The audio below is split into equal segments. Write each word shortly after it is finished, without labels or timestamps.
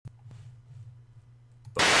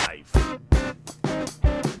life.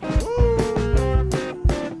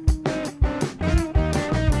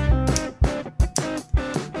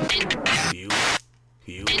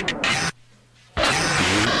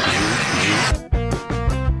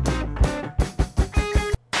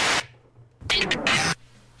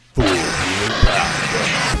 Full Heel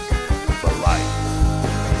Podcast for life.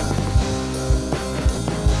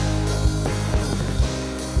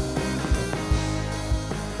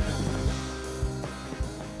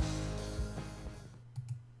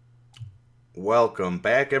 Welcome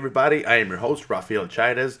back, everybody. I am your host, Rafael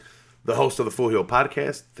Chaidez, the host of the Full Heel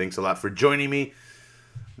Podcast. Thanks a lot for joining me.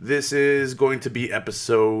 This is going to be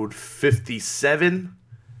episode 57,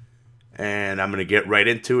 and I'm going to get right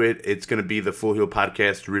into it. It's going to be the Full Heel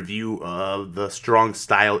Podcast review of the Strong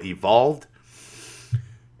Style Evolved.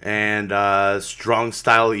 And Strong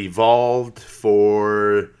Style Evolved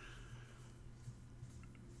for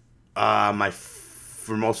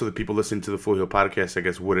for most of the people listening to the Full Heel Podcast, I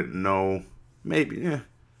guess, wouldn't know. Maybe, yeah.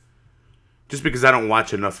 Just because I don't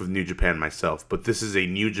watch enough of New Japan myself. But this is a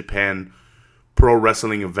New Japan pro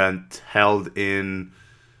wrestling event held in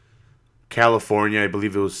California. I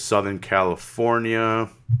believe it was Southern California.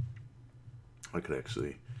 I could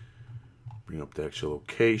actually bring up the actual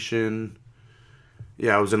location.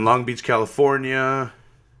 Yeah, I was in Long Beach, California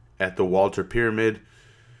at the Walter Pyramid.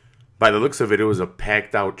 By the looks of it, it was a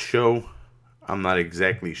packed out show. I'm not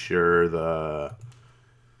exactly sure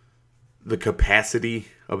the capacity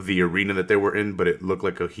of the arena that they were in, but it looked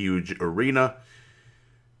like a huge arena,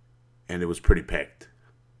 and it was pretty packed.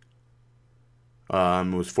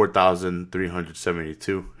 It was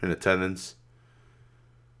 4,372 in attendance.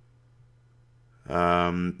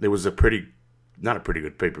 It was not a pretty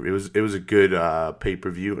good pay-per-view. It was a good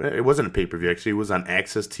pay-per-view. It wasn't a pay-per-view, actually. It was on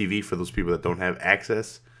Access TV for those people that don't have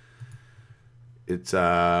access. It's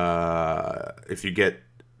if you get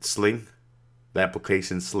Sling, the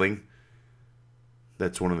application Sling,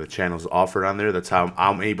 that's one of the channels offered on there. That's how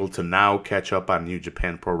I'm able to now catch up on New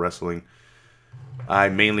Japan Pro Wrestling. I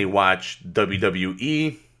mainly watch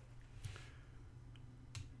WWE,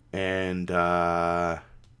 and over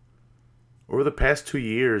the past 2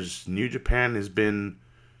 years, New Japan has been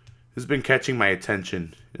catching my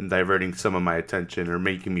attention and diverting some of my attention, or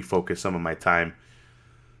making me focus some of my time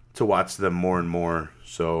to watch them more and more.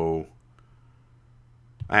 So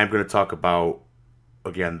I am going to talk about,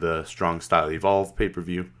 again, the Strong Style Evolve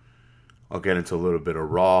pay-per-view. I'll get into a little bit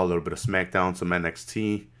of Raw, a little bit of SmackDown, some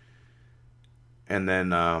NXT, and then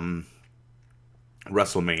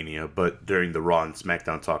WrestleMania. But during the Raw and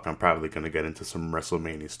SmackDown talk, I'm probably going to get into some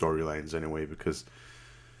WrestleMania storylines anyway, because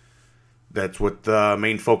that's what the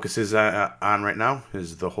main focus is on right now,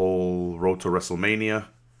 is the whole road to WrestleMania.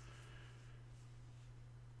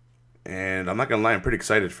 And I'm not going to lie, I'm pretty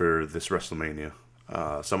excited for this WrestleMania.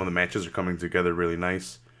 Some of the matches are coming together really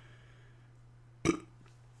nice.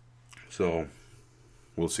 So,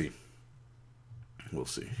 we'll see.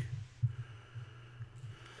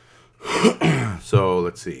 So,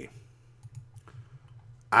 let's see.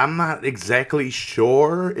 I'm not exactly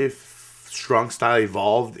sure if Strong Style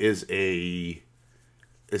Evolved is a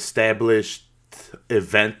established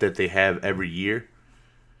event that they have every year.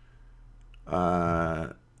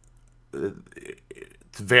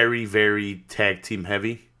 It's very, very tag team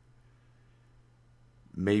heavy.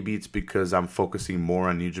 Maybe it's because I'm focusing more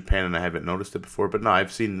on New Japan and I haven't noticed it before. But no,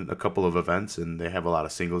 I've seen a couple of events and they have a lot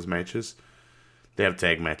of singles matches. They have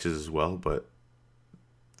tag matches as well, but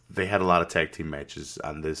they had a lot of tag team matches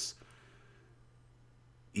on this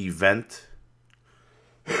event.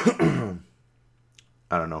 I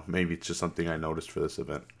don't know. Maybe it's just something I noticed for this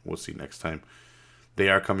event. We'll see next time. They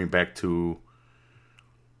are coming back to...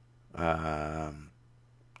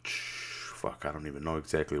 I don't even know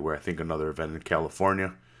exactly where. I think another event in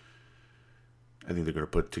California. I think they're going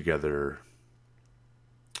to put together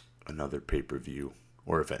another pay-per-view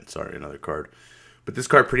or event, another card. But this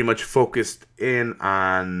card pretty much focused in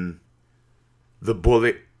on the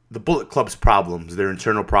Bullet Club's problems, their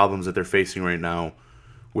internal problems that they're facing right now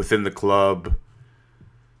within the club.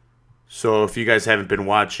 So if you guys haven't been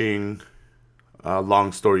watching,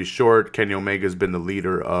 long story short, Kenny Omega has been the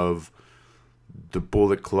leader of the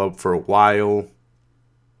Bullet Club for a while,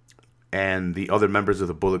 and the other members of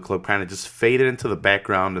the Bullet Club kind of just faded into the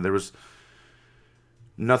background, and there was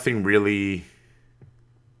nothing really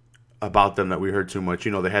about them that we heard too much.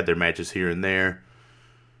 You know, they had their matches here and there,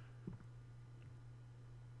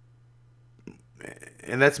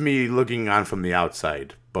 and that's me looking on from the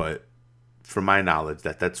outside, but from my knowledge,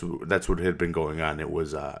 that's what had been going on. It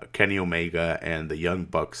was Kenny Omega and the Young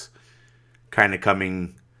Bucks kind of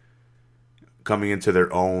coming into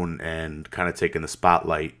their own and kind of taking the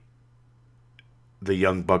spotlight the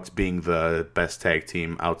Young Bucks being the best tag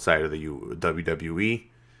team outside of the WWE,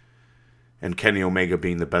 and Kenny Omega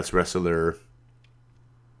being the best wrestler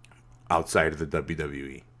outside of the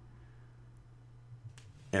WWE.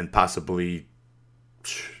 And possibly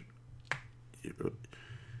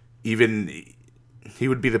even he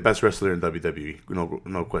would be the best wrestler in WWE.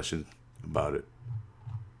 No question about it.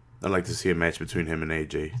 I'd like to see a match between him and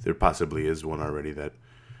AJ. There possibly is one already that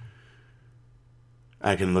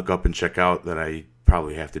I can look up and check out that I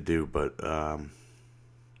probably have to do. But,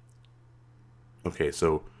 okay,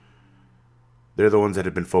 so they're the ones that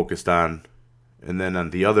have been focused on. And then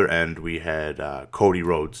on the other end, we had Cody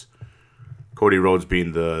Rhodes. Cody Rhodes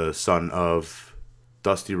being the son of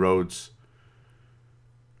Dusty Rhodes,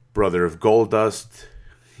 brother of Goldust.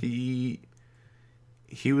 He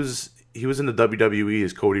was in the WWE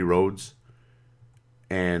as Cody Rhodes,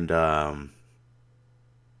 and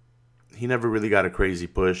he never really got a crazy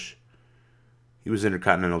push. He was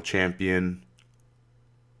Intercontinental Champion.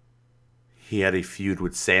 He had a feud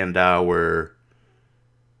with Sandow where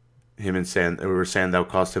Sandow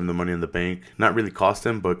cost him the Money in the Bank. Not really cost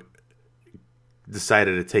him, but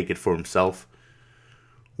decided to take it for himself.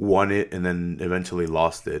 Won it and then eventually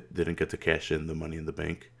lost it. Didn't get to cash in the Money in the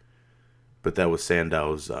Bank. But that was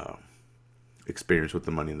Sandow's experience with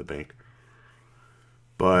the Money in the Bank.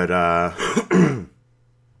 But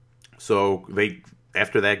so they,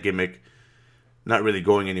 after that gimmick, not really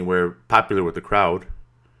going anywhere, popular with the crowd,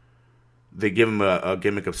 they give him a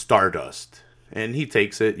gimmick of Stardust. And he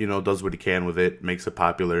takes it, does what he can with it, makes it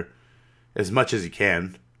popular as much as he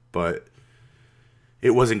can, but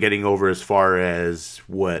it wasn't getting over as far as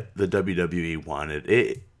what the WWE wanted.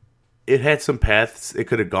 It had some paths it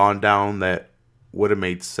could have gone down that would have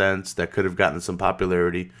made sense, that could have gotten some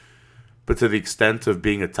popularity, but to the extent of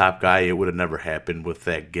being a top guy, it would have never happened with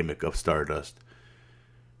that gimmick of Stardust.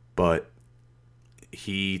 But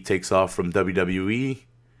he takes off from WWE,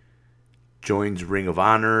 joins Ring of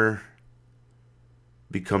Honor,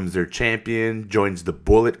 becomes their champion, joins the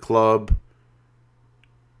Bullet Club,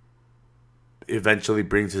 eventually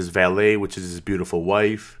brings his valet, which is his beautiful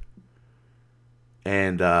wife,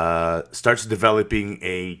 and starts developing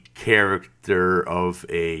a character of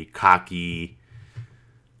a cocky,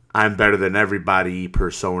 I'm better than everybody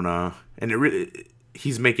persona, and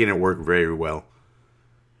he's making it work very well.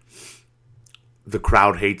 The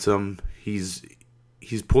crowd hates him. He's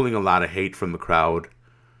pulling a lot of hate from the crowd.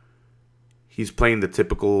 He's playing the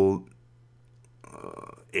typical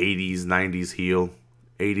 80s, 90s heel.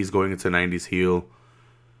 80s going into 90s heel.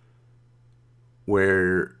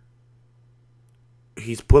 Where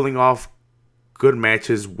he's pulling off good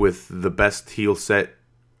matches with the best heel set,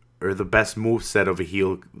 or the best move set of a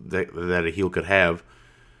heel that a heel could have,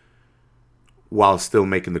 while still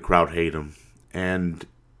making the crowd hate him. And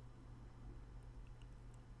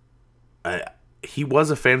he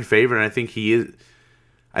was a fan favorite, and I think he is.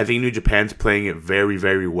 I think New Japan's playing it very,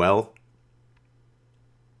 very well.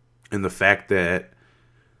 And the fact that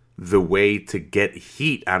the way to get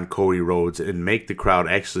heat on Cody Rhodes and make the crowd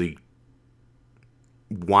actually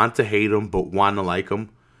want to hate him but want to like him,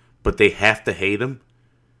 but they have to hate him.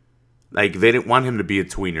 Like, they didn't want him to be a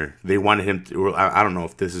tweener. They wanted him to, or I don't know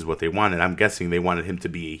if this is what they wanted. I'm guessing they wanted him to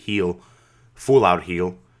be a heel, full-out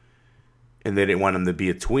heel. And they didn't want him to be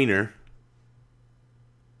a tweener.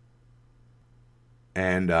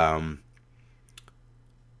 And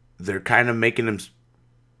they're kind of making him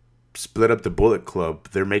split up the Bullet Club.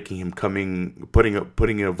 They're making him putting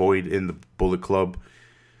a void in the Bullet Club.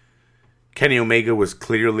 Kenny Omega was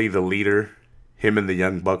clearly the leader. Him and the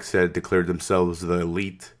Young Bucks had declared themselves the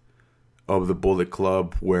elite of the Bullet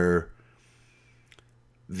Club, where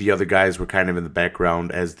the other guys were kind of in the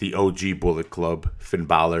background as the OG Bullet Club. Finn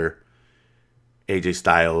Balor, AJ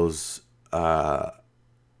Styles,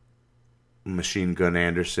 Machine Gun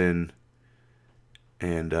Anderson,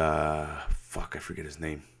 and I forget his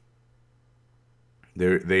name.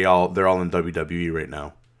 They're all in WWE right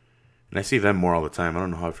now, and I see them more all the time. I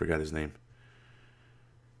don't know how I forgot his name.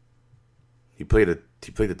 He played a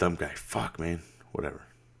dumb guy. Fuck, man. Whatever.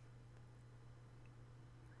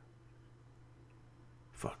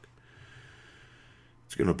 Fuck.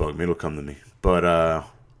 It's gonna bug me. It'll come to me. But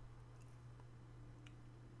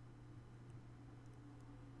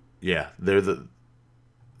yeah,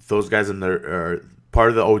 those guys in there are part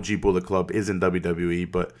of the OG Bullet Club is in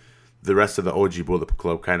WWE, but the rest of the OG Bullet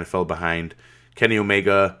Club kind of fell behind. Kenny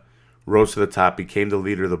Omega rose to the top, became the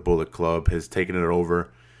leader of the Bullet Club, has taken it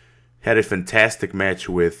over. Had a fantastic match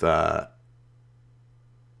with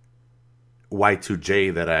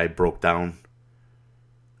Y2J that I broke down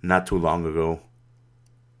not too long ago.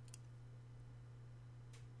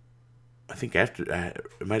 I think after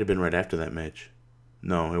it might have been right after that match.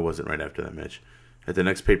 No, it wasn't right after that match. At the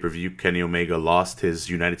next pay-per-view, Kenny Omega lost his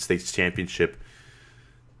United States Championship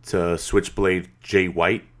to Switchblade Jay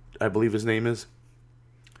White, I believe his name is.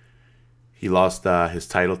 He lost his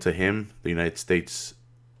title to him, the United States,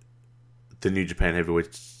 the New Japan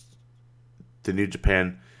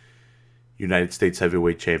United States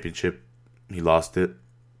Heavyweight Championship. He lost it.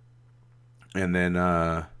 And then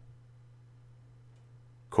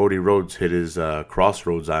Cody Rhodes hit his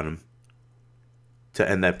crossroads on him to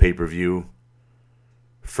end that pay-per-view,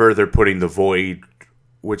 further putting the void,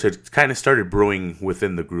 which had kind of started brewing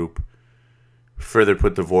within the group, further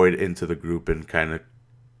put the void into the group and kind of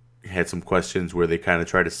had some questions where they kind of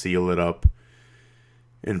tried to seal it up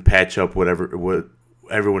and patch up what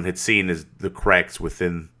everyone had seen as the cracks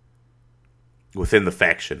within the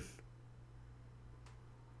faction.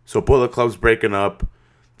 So Bullet Club's breaking up.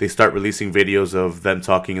 They start releasing videos of them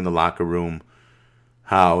talking in the locker room,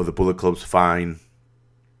 how the Bullet Club's fine.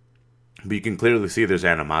 But you can clearly see there's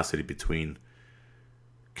animosity between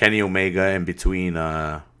Kenny Omega and between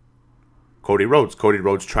Cody Rhodes. Cody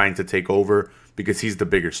Rhodes trying to take over because he's the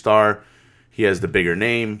bigger star. He has the bigger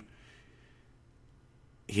name.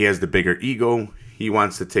 He has the bigger ego. He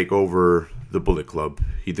wants to take over the Bullet Club.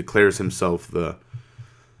 He declares himself the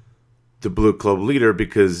Bullet Club leader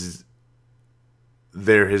because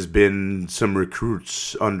there has been some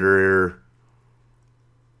recruits under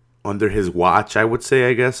his watch, I would say,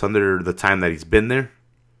 I guess, under the time that he's been there.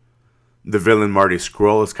 The villain Marty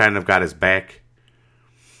Scurll has kind of got his back.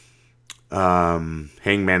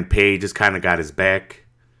 Hangman Page has kind of got his back.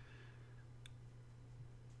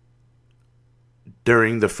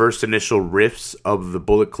 During the first initial rifts of the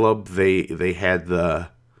Bullet Club, they had the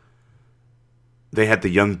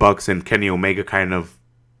Young Bucks and Kenny Omega kind of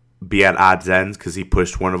be at odds ends because he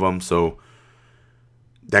pushed one of them, so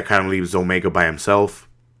that kind of leaves Omega by himself.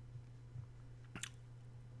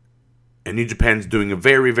 And New Japan's doing a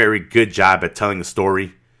very, very good job at telling a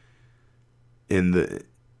story in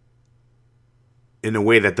a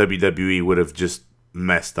way that WWE would have just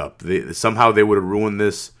messed up. Somehow they would have ruined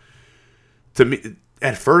this. To me,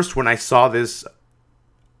 at first, when I saw this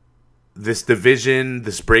division,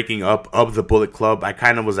 this breaking up of the Bullet Club, I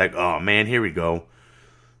kind of was like, oh man, here we go.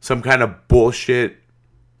 Some kind of bullshit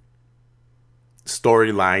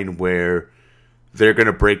storyline where they're going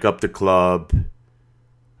to break up the club.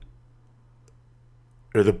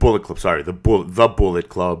 Or the Bullet Club, sorry. The Bullet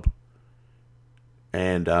Club.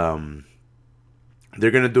 And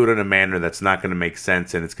they're going to do it in a manner that's not going to make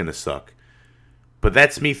sense and it's going to suck. But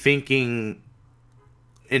that's me thinking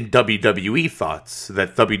in WWE thoughts.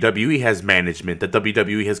 That WWE has management. That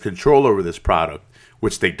WWE has control over this product.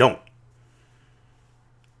 Which they don't.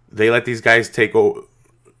 They let these guys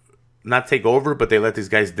not take over, but they let these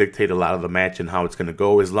guys dictate a lot of the match and how it's going to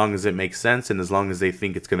go, as long as it makes sense and as long as they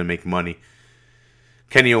think it's going to make money.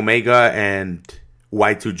 Kenny Omega and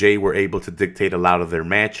Y2J were able to dictate a lot of their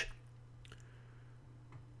match.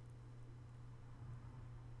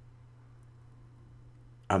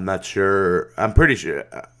 I'm not sure. I'm pretty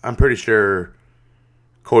sure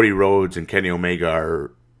Cody Rhodes and Kenny Omega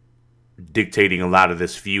are dictating a lot of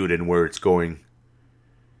this feud and where it's going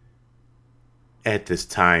at this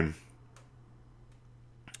time.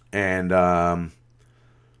 And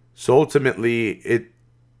so ultimately,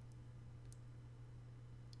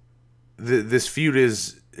 this feud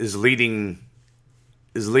is leading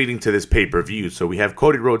to this pay-per-view. So we have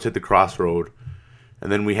Cody Rhodes hit the crossroad,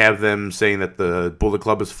 and then we have them saying that the Bullet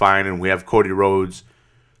Club is fine, and we have Cody Rhodes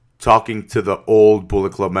talking to the old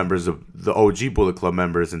Bullet Club members, of the OG Bullet Club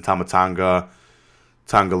members, and Tama Tonga,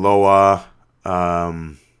 Tangaloa,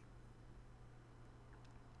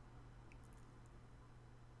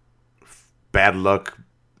 Bad Luck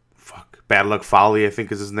Fale, I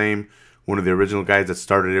think is his name. One of the original guys that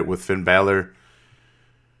started it with Finn Balor.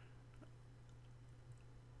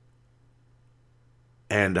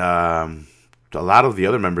 And a lot of the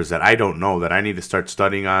other members that I don't know, that I need to start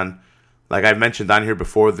studying on. Like I've mentioned on here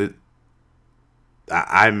before, that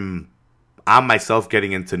I'm myself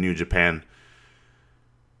getting into New Japan.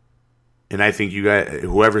 And I think you guys,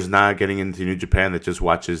 whoever's not getting into New Japan that just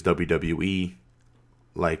watches WWE,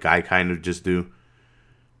 like I kind of just do,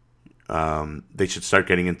 they should start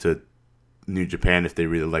getting into New Japan if they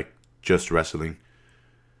really like just wrestling.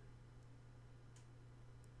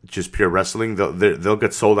 Just pure wrestling, they'll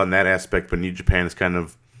get sold on that aspect, but New Japan is kind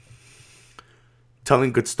of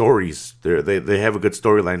telling good stories. They have a good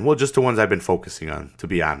storyline. Well, just the ones I've been focusing on, to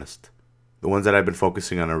be honest. The ones that I've been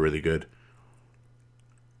focusing on are really good.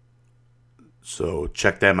 So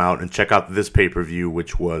check them out and check out this pay-per-view,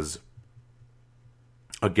 which was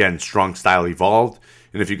Again, Strong Style Evolved.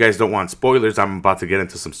 And if you guys don't want spoilers, I'm about to get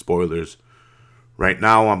into some spoilers. Right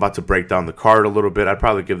now, I'm about to break down the card a little bit. I'd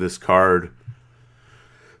probably give this card,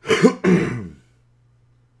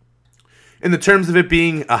 in the terms of it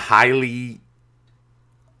being a highly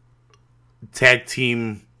tag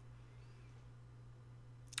team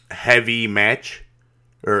heavy match,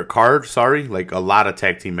 or card, sorry, like a lot of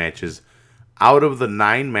tag team matches. Out of the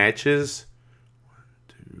 9 matches, 1,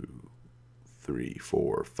 2, 3,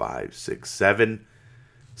 4, 5, 6, 7.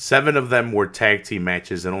 7 of them were tag team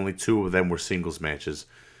matches, and only 2 of them were singles matches.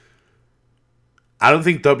 I don't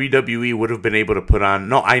think WWE would have been able to put on...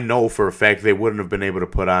 No, I know for a fact they wouldn't have been able to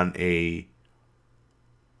put on a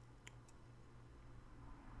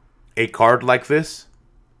card like this,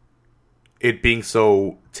 it being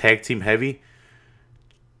so tag team heavy,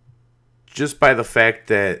 just by the fact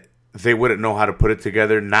that they wouldn't know how to put it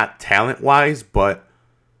together, not talent-wise, but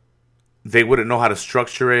they wouldn't know how to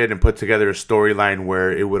structure it and put together a storyline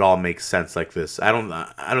where it would all make sense like this. I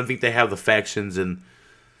don't think they have the factions and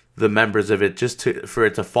the members of it for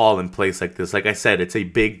it to fall in place like this. Like I said, it's a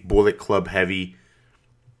big Bullet Club heavy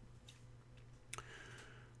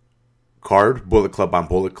card. Bullet Club on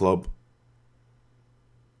Bullet Club.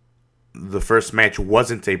 The first match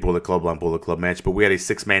wasn't a Bullet Club on Bullet Club match, but we had a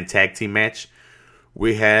 6-man tag team match.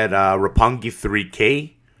 We had Roppongi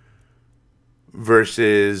 3K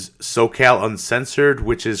versus SoCal Uncensored,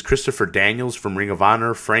 which is Christopher Daniels from Ring of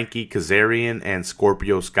Honor, Frankie Kazarian, and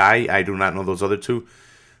Scorpio Sky. I do not know those other two.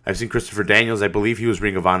 I've seen Christopher Daniels. I believe he was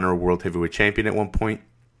Ring of Honor World Heavyweight Champion at one point.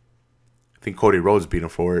 I think Cody Rhodes beat him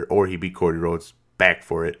for it, or he beat Cody Rhodes back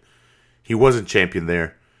for it. He wasn't champion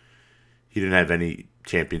there. He didn't have any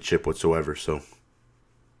championship whatsoever, so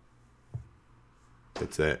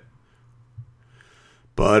that's that.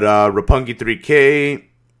 But Roppongi 3K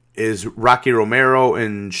is Rocky Romero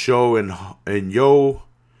and Sho and Yo.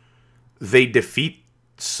 They defeat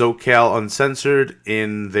SoCal Uncensored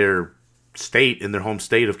in their home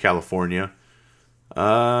state of California.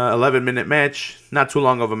 11-minute match, not too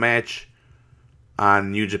long of a match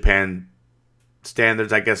on New Japan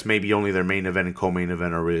standards. I guess maybe only their main event and co-main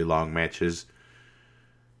event are really long matches.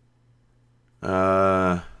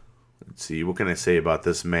 Let's see, what can I say about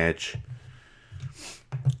this match?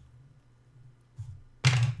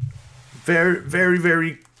 Very, very,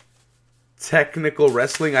 very technical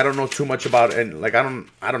wrestling. I don't know too much about it, and like I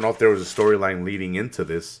don't know if there was a storyline leading into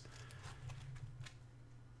this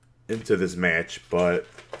match, but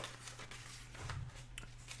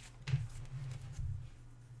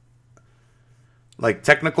like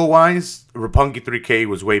technical wise, Roppongi 3K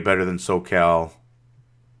was way better than SoCal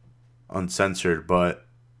Uncensored, but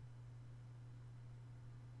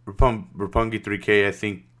Roppongi 3K, I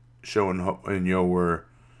think Sho and Yo were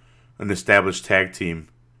an established tag team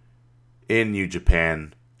in New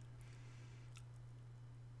Japan.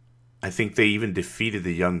 I think they even defeated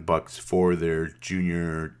the Young Bucks for their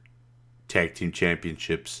junior tag team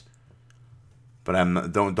championships.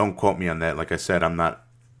 But don't quote me on that. Like I said, I'm not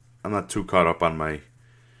too caught up on my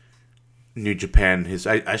New Japan.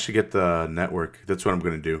 I should get the network. That's what I'm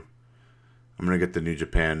gonna do. I'm gonna get the New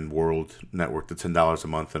Japan World Network, the $10 a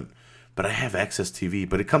month, but I have Access TV,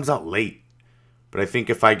 but it comes out late. But I think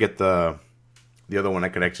if I get the other one, I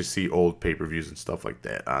could actually see old pay-per-views and stuff like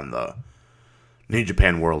that on the New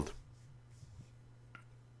Japan World.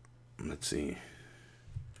 Let's see.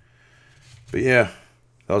 But yeah,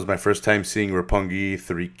 that was my first time seeing Roppongi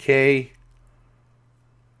 3K.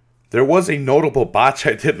 There was a notable botch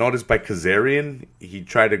I did notice by Kazarian. He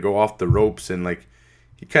tried to go off the ropes and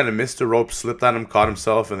he kind of missed the rope, slipped on him, caught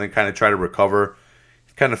himself, and then kind of tried to recover.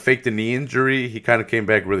 He kind of faked a knee injury. He kind of came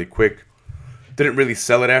back really quick. Didn't really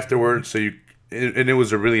sell it afterwards, and it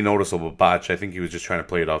was a really noticeable botch. I think he was just trying to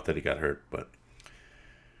play it off that he got hurt. But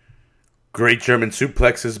great German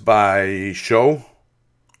suplexes by Sho.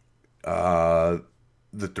 The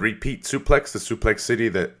 3-peat suplex, the suplex city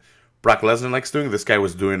that Brock Lesnar likes doing. This guy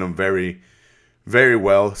was doing them very, very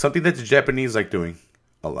well. Something that the Japanese like doing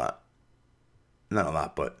a lot. Not a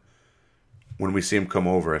lot, but when we see him come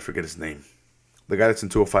over, I forget his name. The guy that's in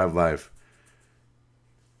 205 Live.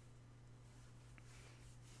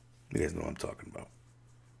 You guys know what I'm talking about.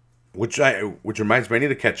 Which reminds me, I need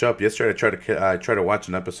to catch up. Yesterday, I tried to watch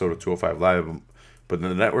an episode of 205 Live, but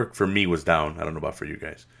the network for me was down. I don't know about for you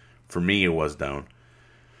guys. For me, it was down.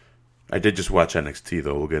 I did just watch NXT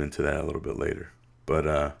though. We'll get into that a little bit later. But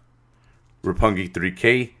Roppongi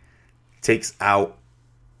 3K takes out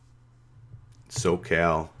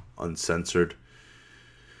SoCal Uncensored.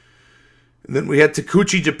 And then we had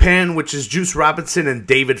Takuchi Japan, which is Juice Robinson and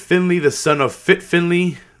David Finlay, the son of Fit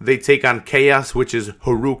Finlay. they take on Chaos, which is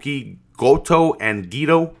Haruki, Goto, and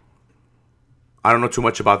Gedo. I don't know too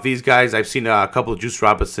much about these guys. I've seen a couple of Juice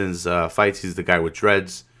Robinson's fights. He's the guy with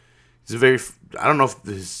dreads. He's I don't know if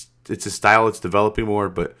it's his style it's developing more,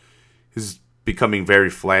 but he's becoming very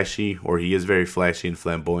flashy, or he is very flashy and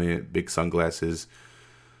flamboyant. Big sunglasses.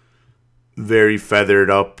 Very feathered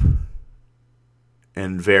up.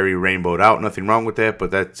 And very rainbowed out. Nothing wrong with that,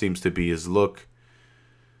 but that seems to be his look.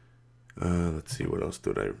 Let's see, what else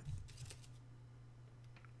did I...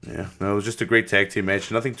 Yeah, no, it was just a great tag team match.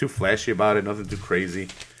 Nothing too flashy about it, nothing too crazy.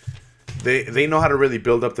 They know how to really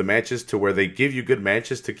build up the matches to where they give you good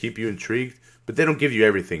matches to keep you intrigued, but they don't give you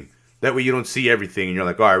everything. That way you don't see everything and you're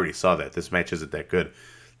like, oh, I already saw that. This match isn't that good.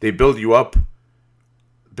 They build you up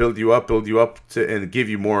and give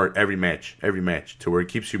you more every match, to where it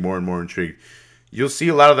keeps you more and more intrigued. You'll see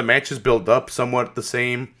a lot of the matches build up somewhat the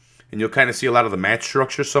same, and you'll kind of see a lot of the match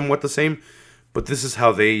structure somewhat the same, but this is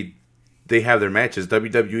how they have their matches.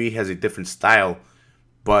 WWE has a different style,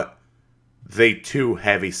 but they too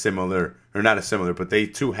have a similar, or not a similar, but they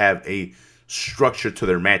too have a structure to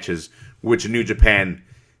their matches, which New Japan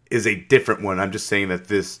is a different one. I'm just saying that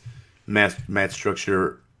this match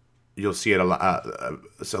structure, you'll see it a lot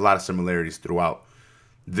of similarities throughout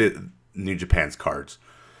the New Japan's cards.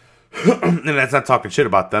 And that's not talking shit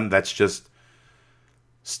about them. That's just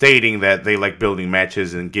stating that they like building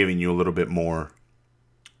matches and giving you a little bit more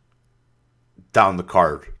down the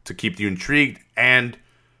card to keep you intrigued and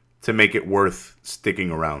to make it worth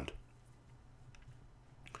sticking around.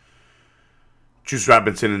 Juice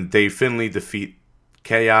Robinson and Dave Finlay defeat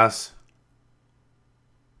Chaos.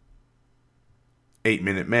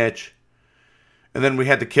 8-minute match. And then we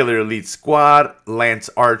had the Killer Elite Squad, Lance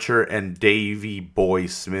Archer and Davey Boy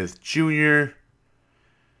Smith Jr.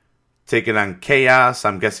 taking on Chaos.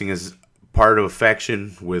 I'm guessing is part of a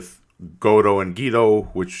faction with Goto and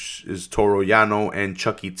Gedo, which is Toru Yano and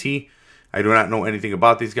Chucky T. I do not know anything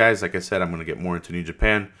about these guys. Like I said, I'm going to get more into New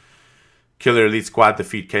Japan. Killer Elite Squad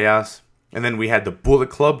defeat Chaos. And then we had the Bullet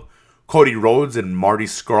Club, Cody Rhodes and Marty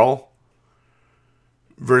Scurll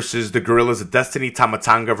versus the Gorillas of Destiny, Tama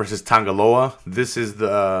Tonga versus Tanga Loa. This is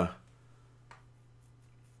the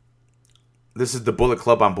Bullet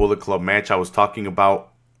Club on Bullet Club match I was talking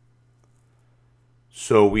about.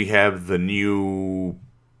 So we have the new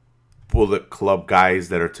Bullet Club guys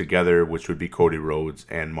that are together, which would be Cody Rhodes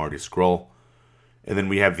and Marty Scurll. And then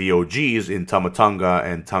we have the OGs in Tama Tonga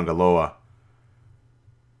and Tanga Loa.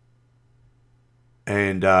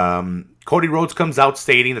 And Cody Rhodes comes out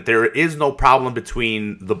stating that there is no problem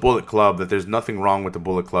between the Bullet Club, that there's nothing wrong with the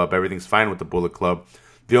Bullet Club. Everything's fine with the Bullet Club.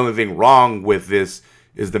 The only thing wrong with this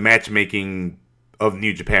is the matchmaking of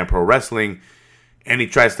New Japan Pro Wrestling. And he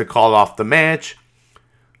tries to call off the match,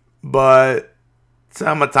 but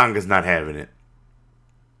Tama Tonga's not having it.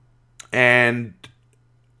 And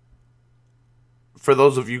for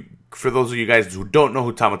those of you guys who don't know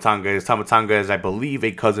who Tama Tonga is, I believe,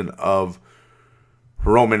 a cousin of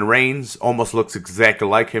Roman Reigns. Almost looks exactly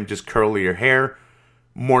like him, just curlier hair,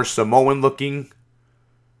 more Samoan looking.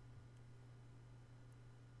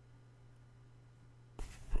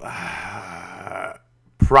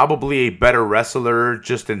 Probably a better wrestler,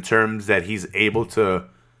 just in terms that he's able to,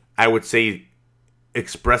 I would say,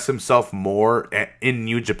 express himself more in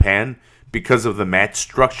New Japan because of the match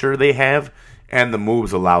structure they have and the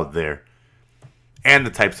moves allowed there and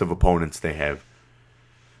the types of opponents they have.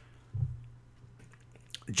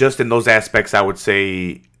 Just in those aspects, I would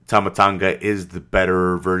say Tama Tonga is the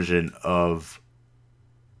better version of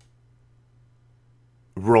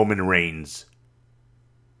Roman Reigns.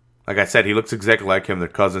 Like I said, he looks exactly like him. They're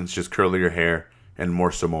cousins, just curlier hair and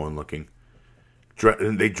more Samoan looking.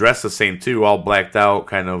 They dress the same too, all blacked out,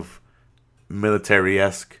 kind of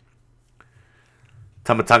military-esque.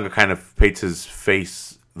 Tama Tonga kind of paints his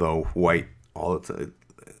face, though, white all the time.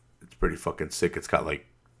 It's pretty fucking sick. It's got like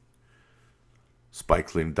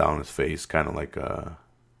spikes leading down his face, kind of like I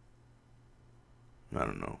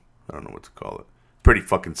don't know what to call it. Pretty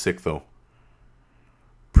fucking sick, though.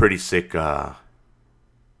 Pretty sick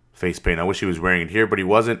face paint. I wish he was wearing it here, but he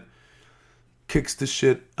wasn't. Kicks the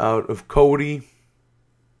shit out of Cody.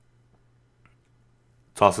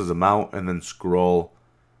 Tosses him out, and then Scurll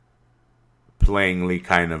playingly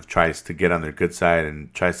kind of tries to get on their good side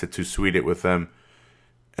and tries to too sweet it with them.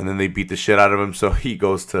 And then they beat the shit out of him, so he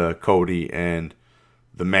goes to Cody, and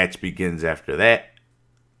the match begins after that.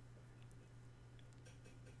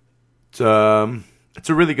 It's a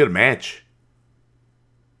really good match.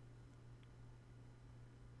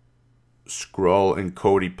 Scurll and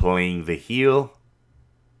Cody playing the heel,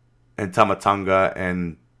 and Tama Tonga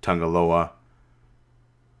and Tanga Loa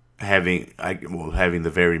having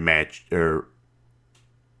the very match or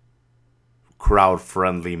crowd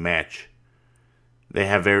friendly match.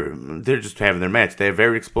 They're just having their match. They have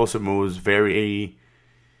very explosive moves, very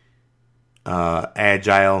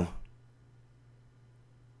agile.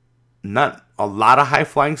 Not a lot of high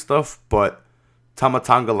flying stuff, but Tama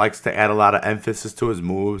Tonga likes to add a lot of emphasis to his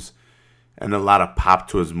moves and a lot of pop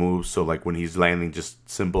to his moves. So like when he's landing just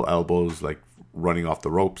simple elbows, like running off the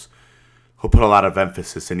ropes, he'll put a lot of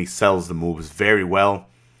emphasis and he sells the moves very well.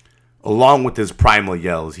 Along with his primal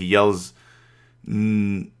yells, he yells.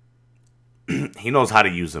 He knows how to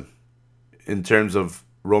use them. In terms of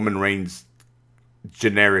Roman Reigns,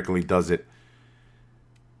 generically does it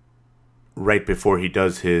right before he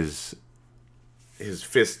does his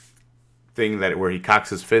fist thing where he cocks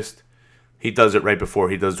his fist. He does it right before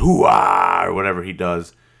he does hoo-ah or whatever he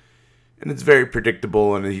does. And it's very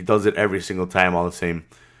predictable, and he does it every single time all the same.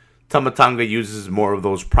 Tama Tonga uses more of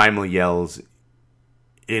those primal yells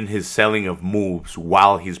in his selling of moves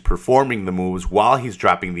while he's performing the moves, while he's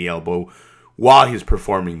dropping the elbow, while he's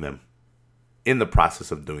performing them. In the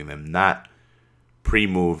process of doing them, not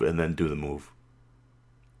pre-move and then do the move.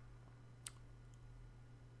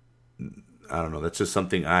 I don't know, that's just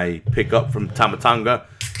something I pick up from Tama Tonga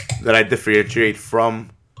that I differentiate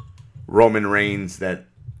from Roman Reigns that,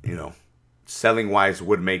 selling-wise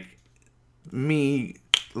would make me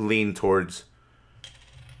lean towards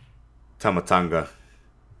Tama Tonga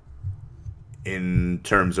in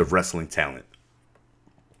terms of wrestling talent.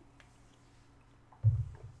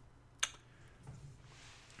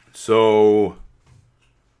 So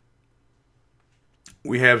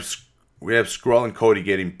we have Skrull and Cody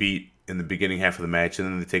getting beat in the beginning half of the match, and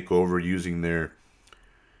then they take over using their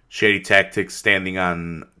shady tactics, standing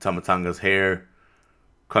on Tama Tonga's hair,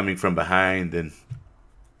 coming from behind, and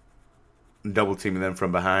double teaming them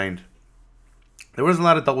from behind. There was a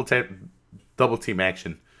lot of double team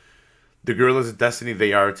action. The Guerrillas of Destiny,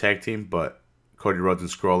 they are a tag team, but Cody Rhodes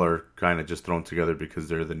and Skrull are kind of just thrown together because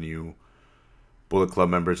they're the new Bullet Club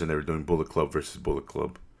members, and they were doing Bullet Club versus Bullet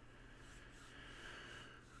Club.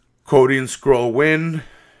 Cody and Skrull win,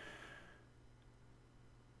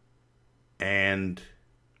 and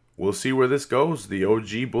we'll see where this goes. The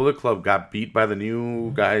OG Bullet Club got beat by the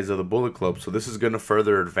new guys of the Bullet Club, so this is going to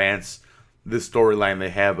further advance this storyline they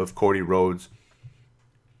have of Cody Rhodes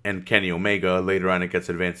and Kenny Omega. Later on, it gets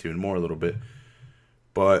advanced even more a little bit.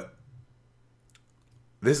 But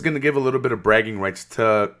this is going to give a little bit of bragging rights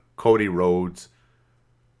to Cody Rhodes,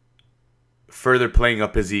 further playing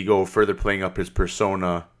up his ego, further playing up his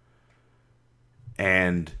persona,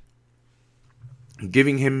 and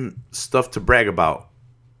giving him stuff to brag about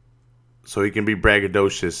so he can be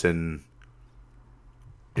braggadocious and,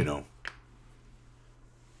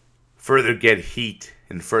 further get heat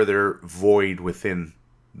and further void within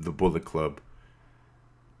the Bullet Club.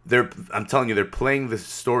 I'm telling you, they're playing this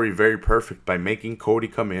story very perfect by making Cody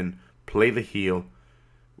come in, play the heel.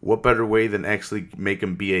 What better way than actually make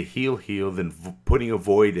him be a heel than putting a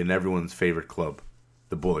void in everyone's favorite club,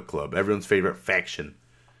 the Bullet Club. Everyone's favorite faction,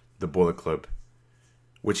 the Bullet Club.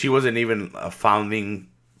 Which he wasn't even a founding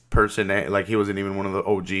person, like he wasn't even one of the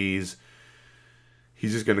OGs.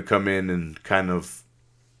 He's just going to come in and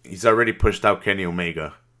he's already pushed out Kenny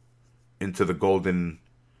Omega into the golden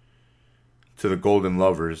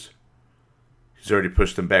lovers. He's already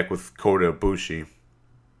pushed him back with Kota Ibushi.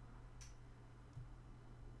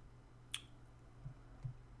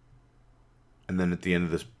 And then at the end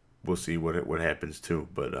of this, we'll see what happens too.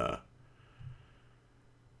 But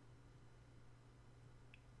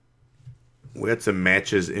we had some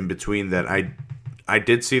matches in between that I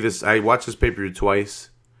did see this. I watched this pay-per-view twice.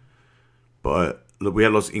 But we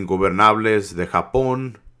had Los Ingobernables de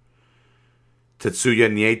Japón, Tetsuya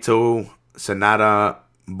Naito, Sanada,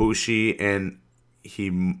 Bushi, and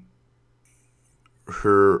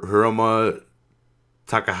Hiroma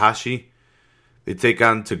Takahashi. They take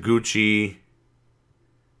on Taguchi,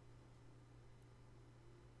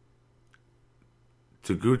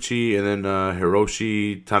 and then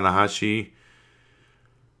Hiroshi Tanahashi,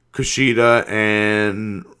 Kushida,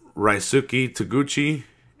 and Raisuke Taguchi,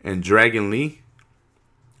 and Dragon Lee.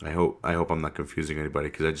 I hope I'm not confusing anybody,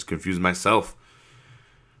 because I just confused myself.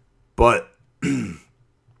 But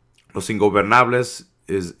Los Ingobernables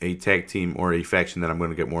is a tag team or a faction that I'm going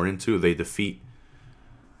to get more into. They defeat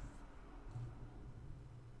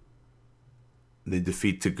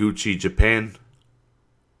Taguchi Japan.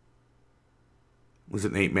 It was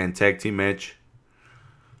an 8-man tag team match.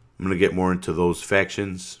 I'm going to get more into those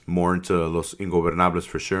factions, more into Los Ingobernables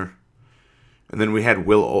for sure. And then we had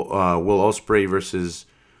Will Ospreay versus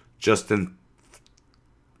Justin.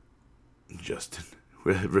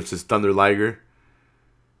 versus Thunder Liger.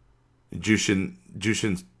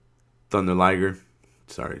 Jushin Thunder Liger.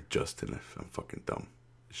 Sorry, Justin. I'm fucking dumb.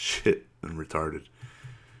 Shit, I'm retarded.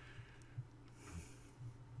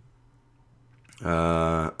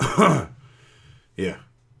 Yeah.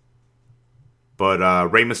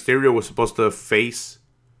 But Rey Mysterio was supposed to face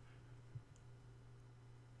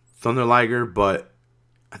Thunder Liger, but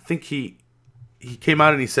I think he came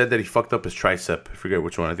out and he said that he fucked up his tricep. I forget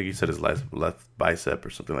which one. I think he said his left bicep or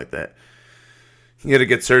something like that. He had to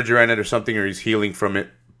get surgery on it or something, or he's healing from it,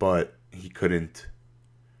 but he couldn't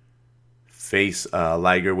face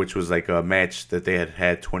Liger, which was like a match that they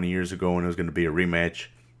had 20 years ago, and it was going to be a rematch.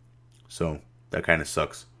 So that kind of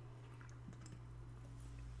sucks.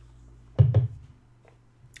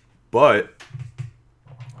 But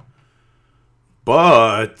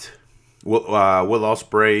Will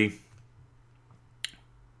Ospreay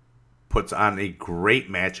puts on a great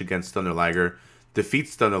match against Thunder Liger,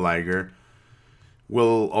 defeats Thunder Liger.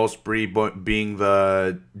 Will Ospreay being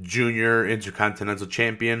the junior intercontinental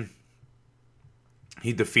champion,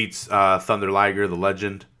 he defeats Thunder Liger, the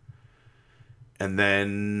legend. And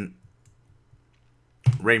then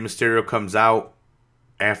Rey Mysterio comes out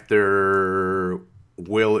after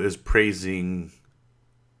Will is praising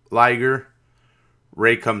Liger.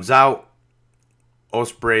 Rey comes out.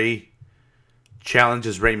 Ospreay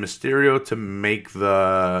challenges Rey Mysterio to make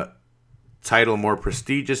the title more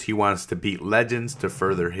prestigious. He wants to beat legends to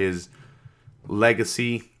further his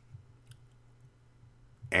legacy.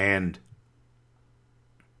 And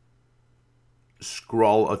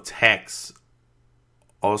Skrull attacks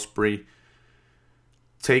Ospreay,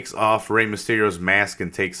 takes off Rey Mysterio's mask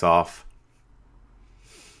and takes off.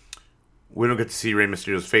 We don't get to see Rey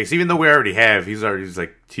Mysterio's face, even though we already have.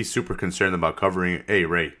 He's super concerned about covering it. Hey,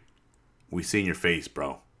 Rey, we seen your face,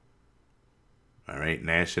 bro. All right,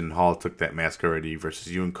 Nash and Hall took that mask already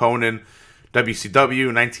versus you and Conan.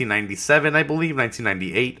 WCW 1997, I believe,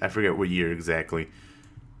 1998. I forget what year exactly,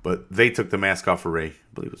 but they took the mask off of Rey. I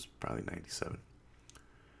believe it was probably 97.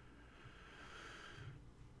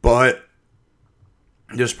 But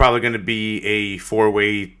there's probably going to be a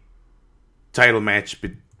 4-way title match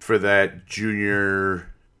for that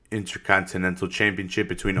Junior Intercontinental Championship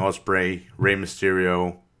between Ospreay, Rey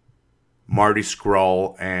Mysterio, Marty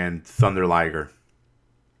Scurll, and Thunder Liger.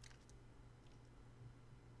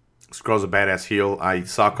 Skrull's a badass heel. I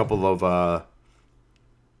saw a couple of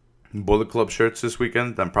Bullet Club shirts this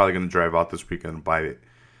weekend. I'm probably going to drive out this weekend and buy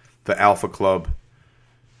the Alpha Club,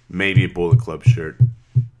 maybe a Bullet Club shirt.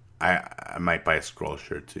 I might buy a Skrull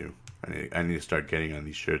shirt too. I need to start getting on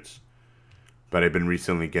these shirts. But I've been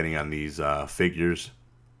recently getting on these figures.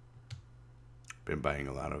 Been buying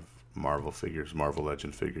a lot of Marvel figures, Marvel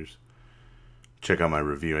Legend figures. Check out my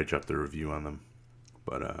review. I dropped a review on them.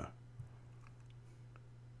 But,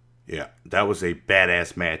 yeah, that was a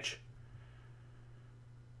badass match.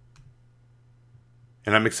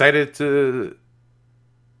 And I'm excited to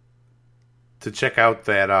check out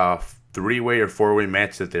that 3-way or 4-way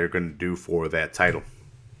match that they're going to do for that title.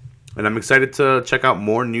 And I'm excited to check out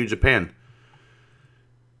more New Japan.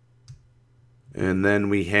 And then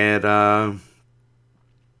we had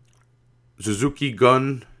Suzuki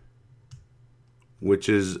Gun, which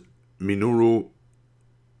is Minoru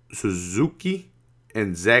Suzuki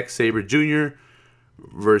and Zack Sabre Jr.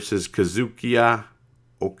 versus Kazuchika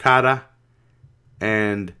Okada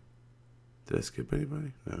and... Did I skip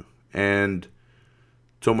anybody? No. And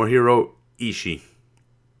Tomohiro Ishii.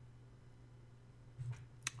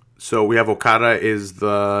 So we have Okada is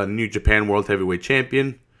the New Japan World Heavyweight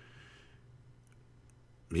Champion.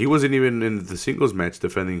 He wasn't even in the singles match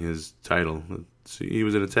defending his title. He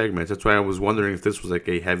was in a tag match. That's why I was wondering if this was like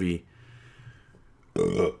a heavy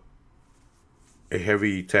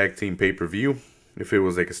tag team pay-per-view. If it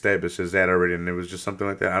was like established as that already and it was just something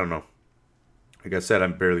like that. I don't know. Like I said,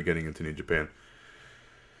 I'm barely getting into New Japan.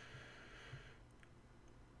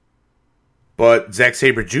 But Zack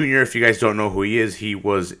Sabre Jr., if you guys don't know who he is, he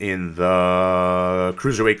was in the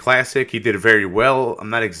Cruiserweight Classic. He did very well.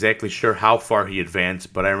 I'm not exactly sure how far he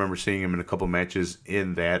advanced, but I remember seeing him in a couple matches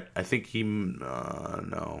in that. I think he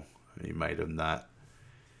might have not.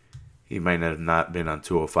 He might have not been on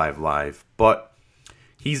 205 Live. But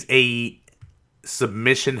he's a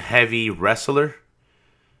submission-heavy wrestler.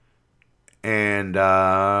 And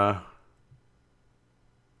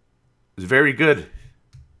he's very good.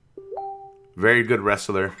 Very good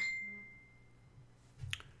wrestler.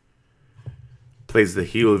 Plays the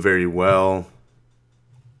heel very well.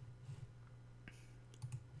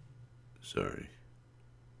 Sorry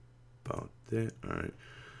about that. Alright.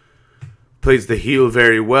 Plays the heel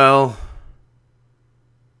very well.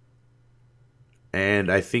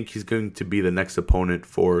 And I think he's going to be the next opponent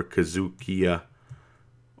for Kazukiya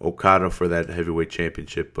Okada for that heavyweight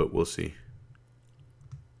championship, but we'll see.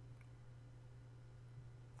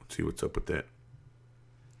 Let's see what's up with that.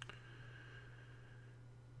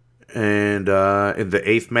 And in the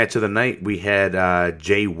 8th match of the night, we had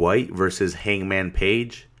Jay White versus Hangman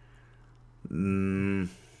Page.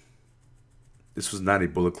 This was not a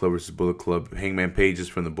Bullet Club versus Bullet Club. Hangman Page is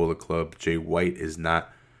from the Bullet Club. Jay White is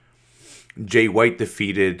not. Jay White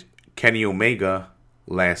defeated Kenny Omega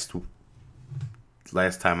last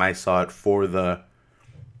time I saw it for the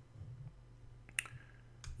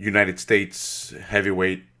United States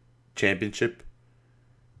Heavyweight Championship.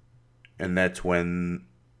 And that's when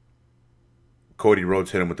Cody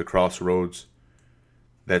Rhodes hit him with the Crossroads.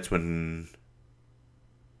 That's when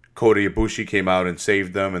Kota Ibushi came out and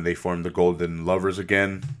saved them, and they formed the Golden Lovers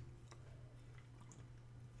again.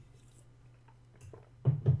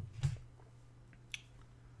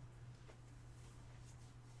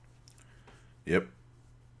 Yep.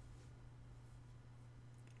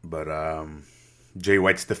 But Jay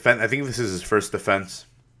White's defense, I think this is his first defense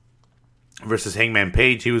versus Hangman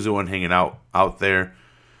Page. He was the one hanging out there.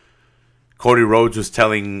 Cody Rhodes was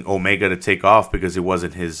telling Omega to take off because it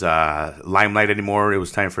wasn't his limelight anymore. It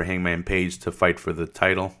was time for Hangman Page to fight for the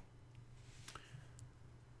title.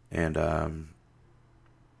 And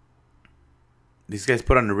these guys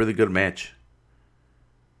put on a really good match.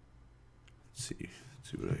 Let's see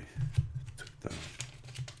what I took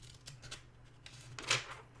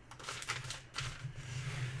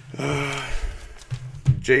down.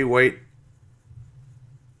 Jay White,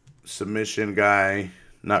 submission guy.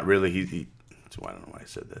 Not really. He I don't know why I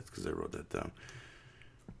said that, because I wrote that down.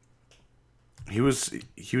 He was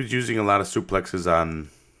using a lot of suplexes on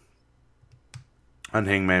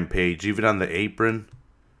Hangman Page, even on the apron.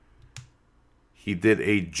 He did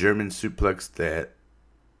a German suplex that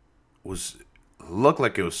looked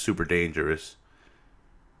like it was super dangerous,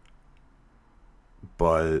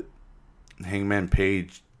 but Hangman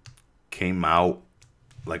Page came out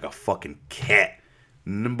like a fucking cat,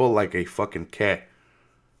 nimble like a fucking cat.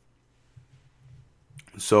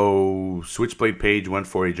 So Switchblade Page went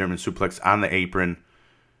for a German suplex on the apron,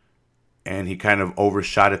 and he kind of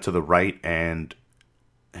overshot it to the right, and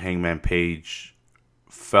Hangman Page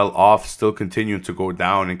fell off, still continuing to go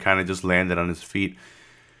down, and kind of just landed on his feet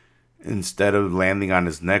instead of landing on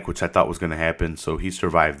his neck, which I thought was going to happen. So he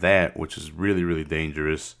survived that, which is really, really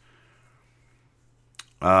dangerous.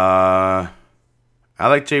 I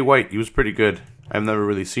like Jay White. He was pretty good. I've never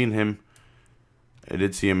really seen him. I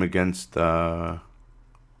did see him against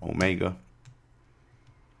Omega.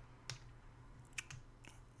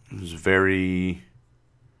 He was very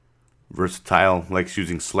versatile, likes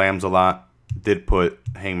using slams a lot. Did put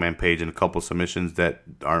Hangman Page in a couple submissions that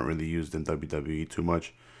aren't really used in WWE too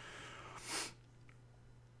much.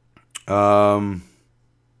 Hangman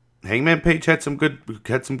Page had some good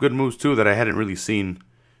moves too that I hadn't really seen,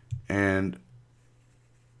 and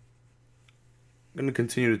I'm gonna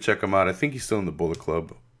continue to check him out. I think he's still in the Bullet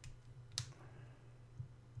Club.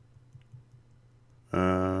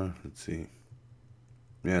 Let's see.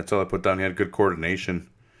 Yeah, that's all I put down. He had good coordination.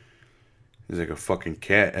 He's like a fucking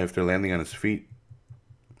cat after landing on his feet.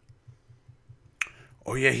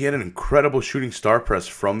 Oh yeah, he had an incredible shooting star press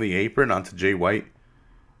from the apron onto Jay White.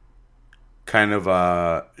 Kind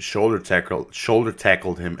of shoulder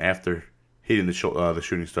tackled him after hitting the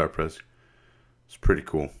shooting star press. It's pretty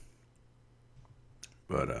cool.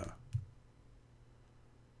 But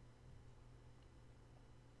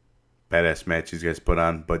badass match these guys put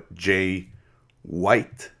on. But Jay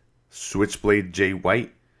White, Switchblade Jay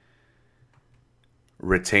White,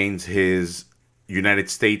 retains his United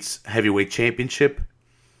States Heavyweight Championship,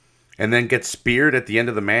 and then gets speared at the end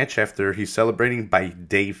of the match after he's celebrating by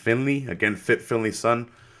Dave Finlay. Again, Fit Finlay's son.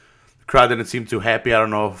 The crowd didn't seem too happy. I don't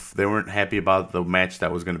know if they weren't happy about the match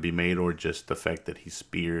that was going to be made, or just the fact that he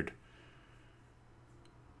speared.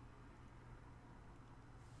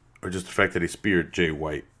 Or just the fact that he speared Jay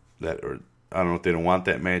White. Or I don't know if they don't want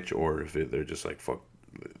that match, or if they're just like, fuck.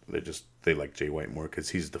 They like Jay White more because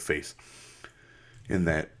he's the face in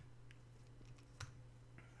that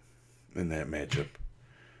matchup.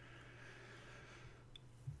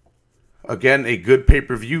 Again, a good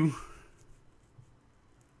pay-per-view.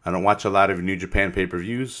 I don't watch a lot of New Japan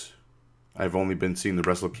pay-per-views. I've only been seeing the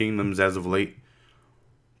Wrestle Kingdoms as of late.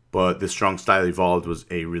 But the Strong Style Evolved was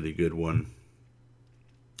a really good one.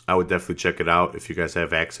 I would definitely check it out if you guys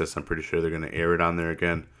have access. I'm pretty sure they're going to air it on there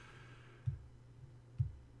again.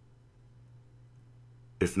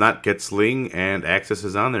 If not, get Sling and Access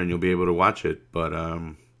is on there and you'll be able to watch it. But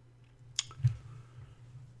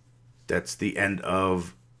that's the end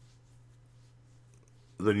of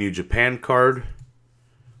the New Japan card.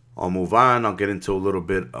 I'll move on. I'll get into a little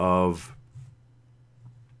bit of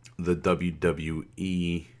the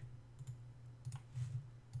WWE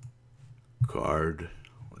card.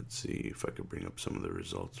 Let's see if I can bring up some of the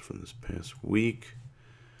results from this past week.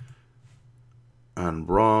 On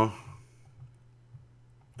Raw,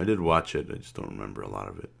 I did watch it. I just don't remember a lot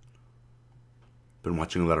of it. Been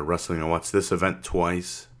watching a lot of wrestling. I watched this event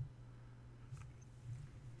twice.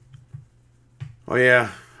 Oh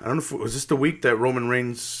yeah, I don't know if was this the week that Roman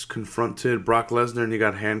Reigns confronted Brock Lesnar and he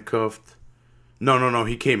got handcuffed. No.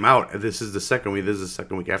 He came out. This is the second week. This is the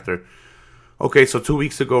second week after. Okay, so 2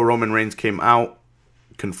 weeks ago, Roman Reigns came out,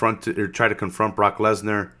 tried to confront Brock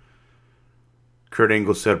Lesnar. Kurt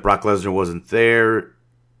Angle said Brock Lesnar wasn't there.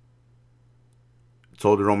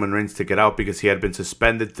 Told Roman Reigns to get out because he had been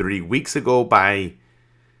suspended 3 weeks ago by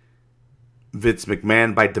Vince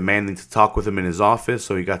McMahon by demanding to talk with him in his office,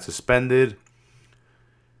 so he got suspended.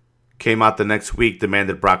 Came out the next week,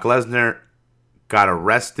 demanded Brock Lesnar, got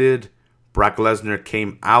arrested. Brock Lesnar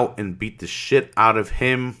came out and beat the shit out of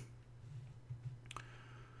him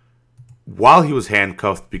while he was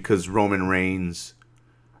handcuffed because Roman Reigns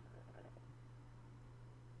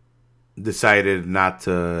decided not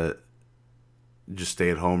to just stay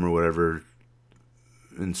at home or whatever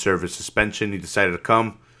and serve his suspension. He decided to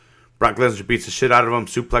come. Brock Lesnar beats the shit out of him,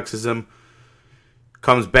 suplexes him,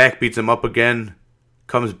 comes back, beats him up again,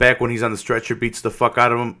 comes back when he's on the stretcher, beats the fuck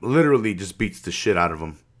out of him, literally just beats the shit out of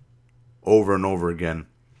him over and over again.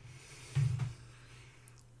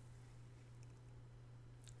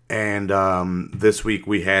 And this week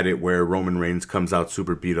we had it where Roman Reigns comes out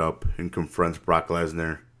super beat up and confronts Brock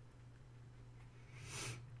Lesnar.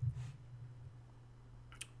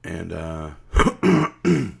 And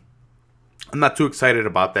I'm not too excited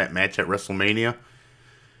about that match at WrestleMania.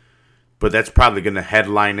 But that's probably going to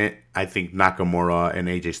headline it. I think Nakamura and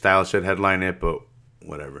AJ Styles should headline it, but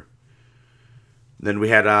whatever. Then we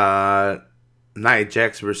had Nia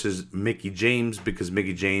Jax versus Mickie James because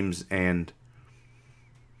Mickie James and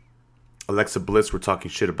Alexa Bliss were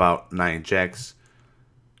talking shit about Nia Jax.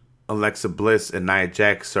 Alexa Bliss and Nia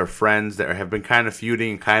Jax are friends that have been kind of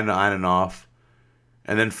feuding, kind of on and off.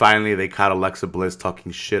 And then finally they caught Alexa Bliss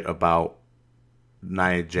talking shit about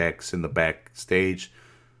Nia Jax in the backstage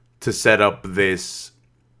to set up this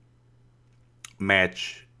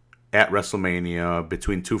match at WrestleMania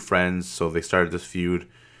between two friends. So they started this feud.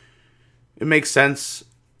 It makes sense.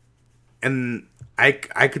 And I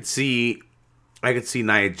could see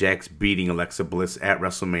Nia Jax beating Alexa Bliss at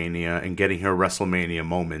WrestleMania and getting her WrestleMania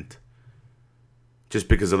moment. Just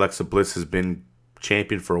because Alexa Bliss has been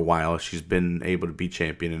champion for a while. She's been able to be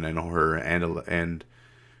champion, and I know her and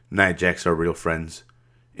Nia Jax are real friends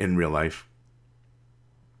in real life.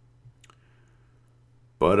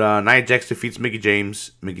 But Nia Jax defeats Mickie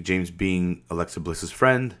James. Mickie James being Alexa Bliss's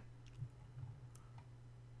friend.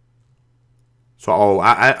 So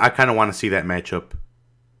I kind of want to see that matchup.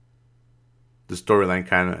 The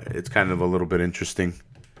storyline it's kind of a little bit interesting,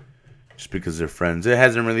 just because they're friends. It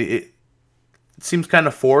hasn't really. It seems kind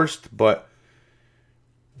of forced, but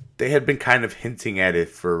they had been kind of hinting at it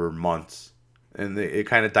for months, and it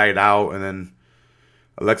kind of died out. And then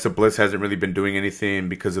Alexa Bliss hasn't really been doing anything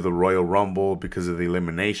because of the Royal Rumble, because of the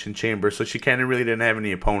Elimination Chamber. So she kind of really didn't have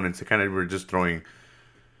any opponents. They kind of were just throwing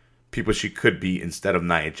people she could beat instead of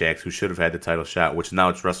Nia Jax, who should have had the title shot, which now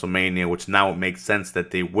it's WrestleMania, which now it makes sense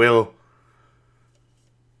that they will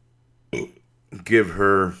give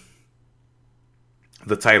her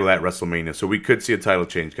the title at WrestleMania. So we could see a title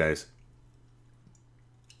change, guys.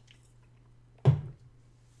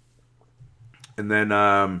 And then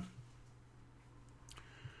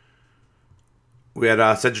we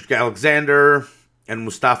had Cedric Alexander and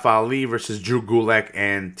Mustafa Ali versus Drew Gulak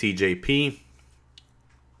and TJP.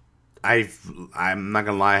 I'm not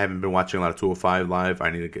gonna lie, I haven't been watching a lot of 205 Live. I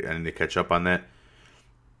need to catch up on that.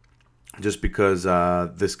 Just because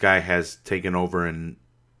this guy has taken over and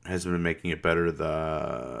has been making it better.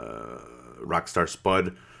 The Rockstar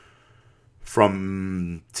Spud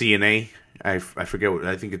from TNA. I forget what,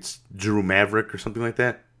 I think it's Drew Maverick or something like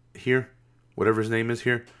that here. Whatever his name is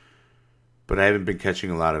here. But I haven't been catching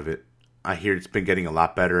a lot of it. I hear it's been getting a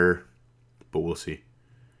lot better, but we'll see.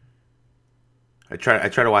 I tried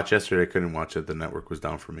to watch yesterday. I couldn't watch it. The network was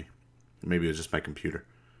down for me. Maybe it was just my computer.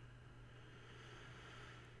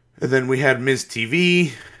 And then we had Miz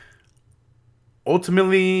TV.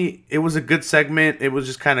 Ultimately, it was a good segment. It was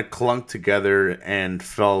just kind of clunked together and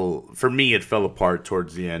for me, it fell apart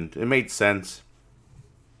towards the end. It made sense.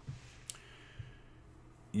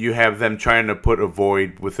 You have them trying to put a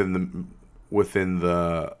void within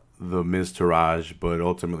the the Miz Taraj, but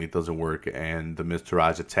ultimately it doesn't work, and the Miz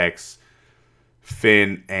Taraj attacks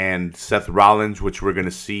Finn and Seth Rollins, which we're going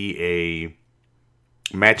to see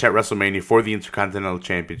a match at WrestleMania for the Intercontinental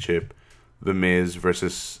Championship. The Miz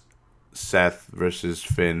versus Seth versus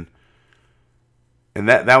Finn. And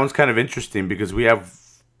that one's kind of interesting because we have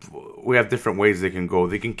different ways they can go.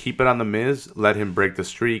 They can keep it on the Miz, let him break the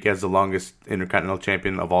streak as the longest Intercontinental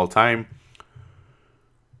Champion of all time.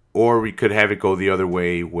 Or we could have it go the other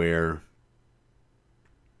way where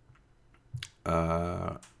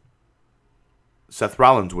Seth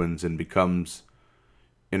Rollins wins and becomes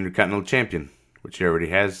Intercontinental Champion, which he already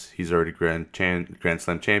has. He's already Grand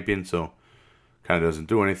Slam Champion, so kind of doesn't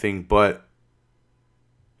do anything. But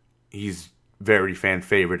he's very fan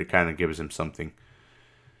favorite. It kind of gives him something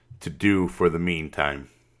to do for the meantime.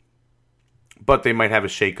 But they might have a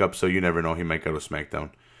shake-up, so you never know. He might go to SmackDown.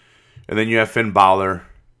 And then you have Finn Balor,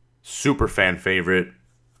 super fan favorite,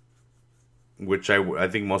 which I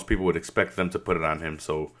think most people would expect them to put it on him.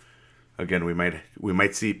 So again, we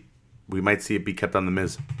might see it be kept on the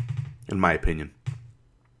Miz, in my opinion.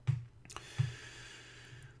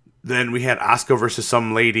 Then we had Asuka versus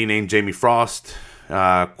some lady named Jamie Frost.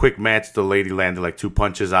 Quick match. The lady landed like 2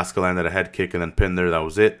 punches. Asuka landed a head kick and then pinned her. That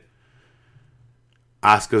was it.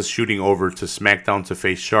 Asuka's shooting over to SmackDown to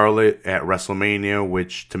face Charlotte at WrestleMania,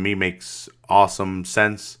 which to me makes awesome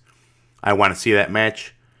sense. I want to see that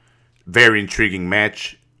match. Very intriguing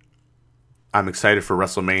match. I'm excited for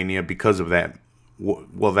WrestleMania because of that.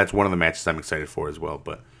 Well, that's one of the matches I'm excited for as well.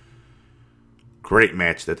 But great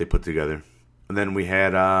match that they put together. And then we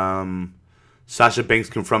had Sasha Banks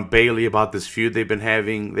confront Bayley about this feud they've been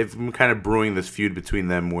having. They've been kind of brewing this feud between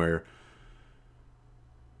them where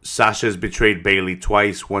Sasha has betrayed Bayley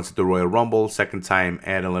twice. Once at the Royal Rumble, second time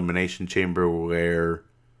at Elimination Chamber, where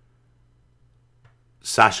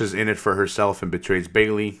Sasha's in it for herself and betrays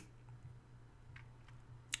Bayley.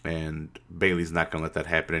 And Bayley's not going to let that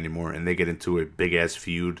happen anymore. And they get into a big-ass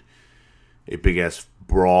feud, a big-ass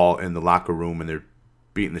brawl in the locker room, and they're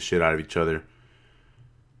beating the shit out of each other.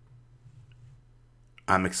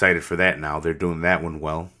 I'm excited for that now. They're doing that one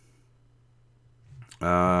well.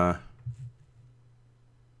 Braun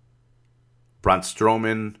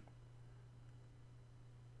Strowman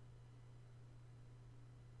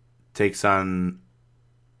takes on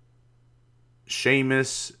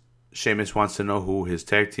Sheamus. Sheamus wants to know who his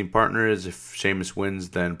tag team partner is. If Sheamus wins,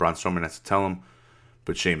 then Braun Strowman has to tell him.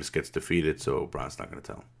 But Sheamus gets defeated, so Braun's not going to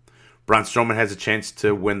tell him. Braun Strowman has a chance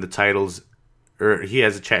to win the titles, or he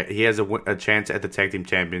has a chance at the tag team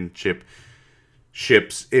championship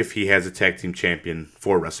ships if he has a tag team champion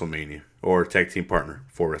for WrestleMania, or tag team partner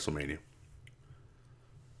for WrestleMania.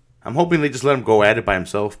 I'm hoping they just let him go at it by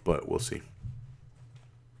himself, but we'll see.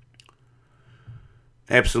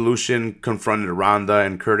 Absolution confronted Ronda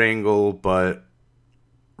and Kurt Angle, but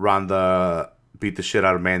Ronda beat the shit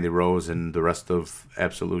out of Mandy Rose and the rest of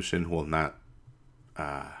Absolution. Well, not...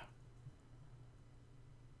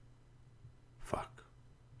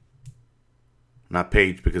 Not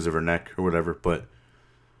Paige because of her neck or whatever, but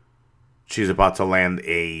she's about to land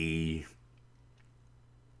a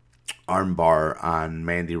armbar on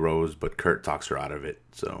Mandy Rose, but Kurt talks her out of it,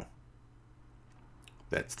 so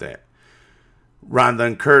that's that. Ronda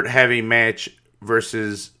and Kurt have a match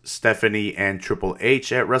versus Stephanie and Triple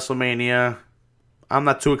H at WrestleMania. I'm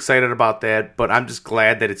not too excited about that, but I'm just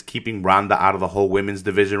glad that it's keeping Ronda out of the whole women's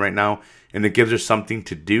division right now, and it gives her something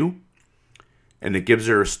to do, and it gives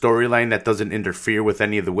her a storyline that doesn't interfere with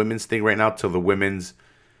any of the women's thing right now till the women's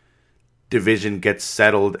division gets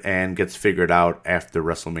settled and gets figured out after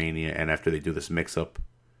WrestleMania and after they do this mix-up.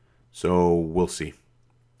 So we'll see.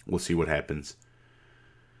 We'll see what happens.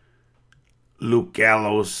 Luke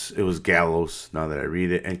Gallows, it was Gallows now that I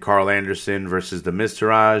read it, and Carl Anderson versus the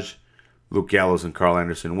Miztourage. Luke Gallows and Carl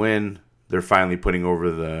Anderson win. They're finally putting over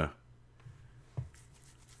the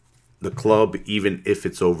club, even if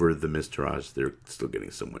it's over the Miztourage. They're still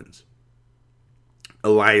getting some wins.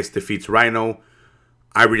 Elias defeats Rhino.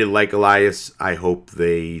 I really like Elias. I hope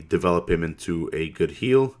they develop him into a good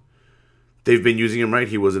heel. They've been using him right.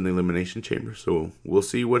 He was in the Elimination Chamber, so we'll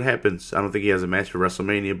see what happens. I don't think he has a match for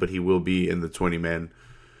WrestleMania, but he will be in the 20-man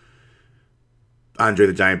Andre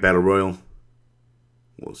the Giant Battle Royal.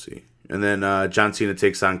 We'll see. And then John Cena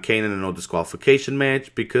takes on Kane in a no disqualification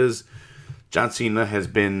match because John Cena has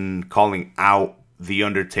been calling out The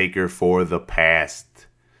Undertaker for the past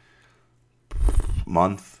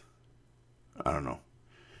month. I don't know.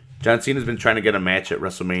 John Cena's been trying to get a match at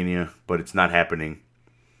WrestleMania, but it's not happening.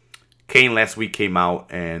 Kane last week came out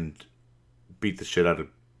and beat the shit out of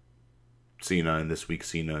Cena, and this week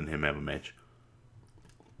Cena and him have a match.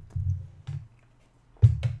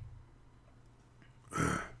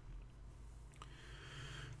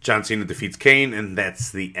 John Cena defeats Kane, and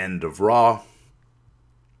that's the end of Raw.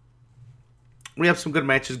 We have some good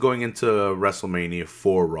matches going into WrestleMania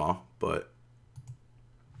for Raw, but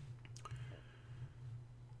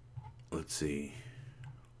let's see.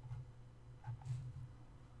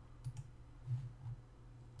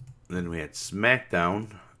 Then we had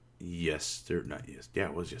SmackDown yesterday. Not yesterday. Yeah,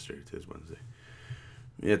 it was yesterday. It is Wednesday.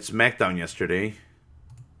 We had SmackDown yesterday,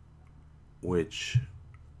 which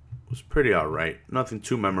was pretty alright. Nothing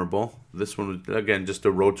too memorable. This one was, again, just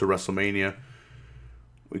a road to WrestleMania.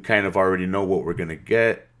 We kind of already know what we're going to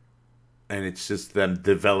get. And it's just them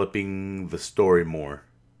developing the story more.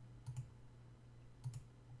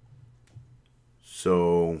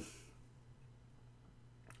 So,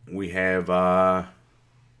 we have,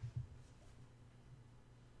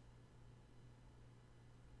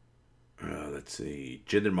 let's see,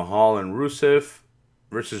 Jinder Mahal and Rusev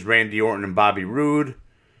versus Randy Orton and Bobby Roode.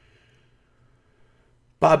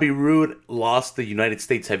 Bobby Roode lost the United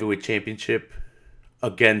States Heavyweight Championship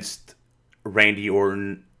against Randy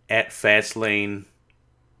Orton at Fastlane.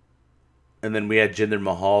 And then we had Jinder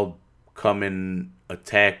Mahal come and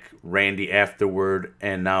attack Randy afterward.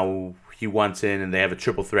 And now he wants in and they have a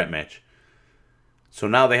triple threat match. So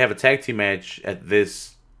now they have a tag team match at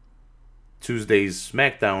this Tuesday's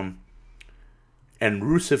SmackDown. And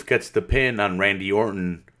Rusev gets the pin on Randy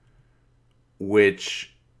Orton, which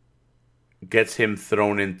gets him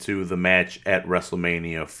thrown into the match at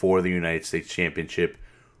WrestleMania for the United States Championship.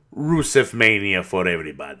 Rusev Mania for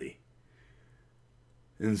everybody.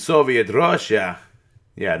 In Soviet Russia.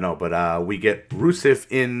 Yeah, no, but we get Rusev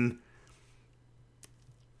in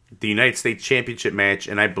the United States Championship match,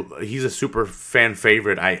 and he's a super fan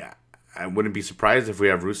favorite. I wouldn't be surprised if we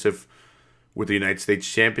have Rusev with the United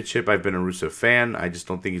States Championship. I've been a Rusev fan. I just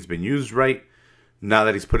don't think he's been used right. Now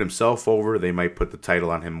that he's put himself over, they might put the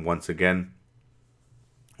title on him once again.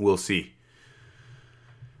 We'll see.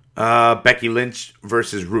 Becky Lynch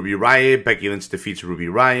versus Ruby Riott. Becky Lynch defeats Ruby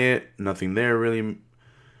Riott. Nothing there, really.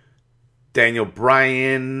 Daniel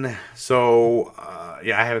Bryan. So, I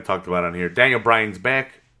haven't talked about it on here. Daniel Bryan's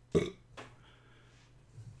back.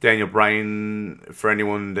 Daniel Bryan, for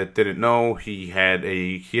anyone that didn't know, he had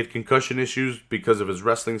concussion issues because of his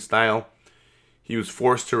wrestling style. He was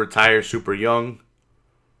forced to retire super young.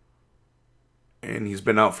 And he's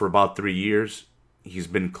been out for about 3 years. He's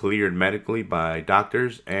been cleared medically by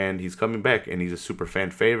doctors, and he's coming back, and he's a super fan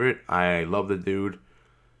favorite. I love the dude.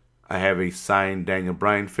 I have a signed Daniel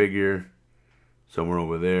Bryan figure somewhere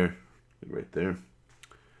over there, right there.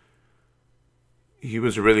 He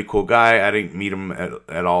was a really cool guy. I didn't meet him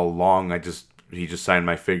at all long. He just signed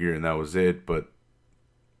my figure, and that was it. But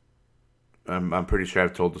I'm pretty sure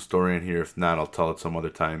I've told the story in here. If not, I'll tell it some other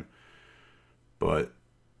time. But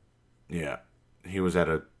yeah, he was at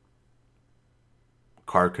a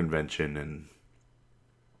car convention, and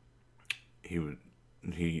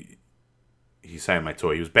he signed my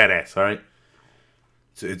toy. He was badass. All right,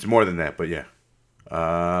 it's more than that, but yeah.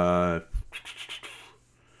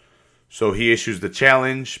 So he issues the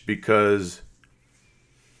challenge because.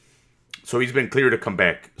 So he's been cleared to come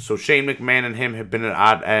back. So Shane McMahon and him have been at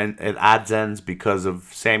odds ends because of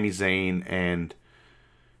Sami Zayn and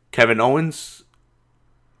Kevin Owens.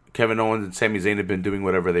 Kevin Owens and Sami Zayn have been doing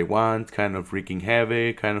whatever they want, kind of wreaking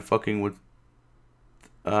havoc, kind of fucking with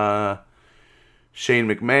Shane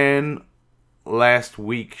McMahon. Last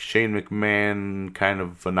week, Shane McMahon kind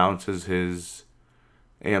of announces his,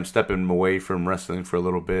 hey, I'm stepping away from wrestling for a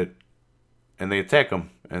little bit. And they attack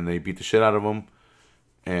him, and they beat the shit out of him.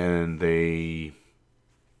 And they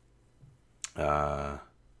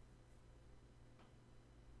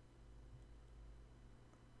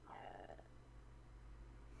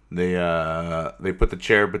put the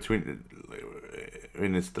chair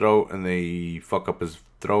in his throat, and they fuck up his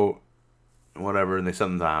throat, whatever, and they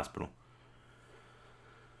send him to the hospital.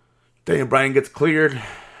 Daniel Bryan gets cleared.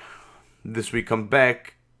 This week comes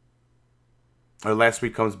back, or last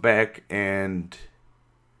week comes back, and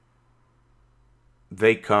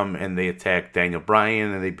they come and they attack Daniel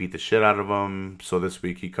Bryan, and they beat the shit out of him. So this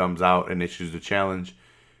week he comes out and issues the challenge.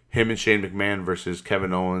 Him and Shane McMahon versus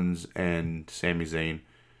Kevin Owens and Sami Zayn.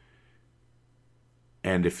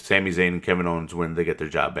 And if Sami Zayn and Kevin Owens win, they get their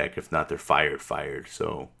job back. If not, they're fired.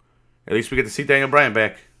 So at least we get to see Daniel Bryan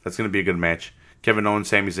back. That's going to be a good match. Kevin Owens,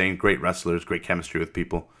 Sami Zayn, great wrestlers, great chemistry with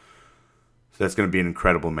people. So that's going to be an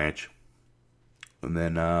incredible match. And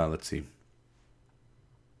then, let's see.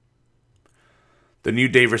 The New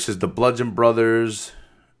Day versus the Bludgeon Brothers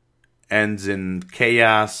ends in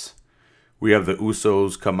chaos. We have the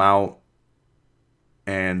Usos come out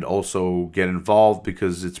and also get involved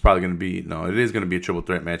because it's probably going to be, it is going to be a triple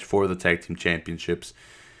threat match for the tag team championships.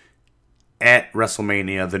 at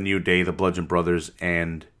WrestleMania, the New Day, the Bludgeon Brothers,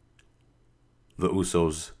 and the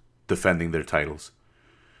Usos defending their titles.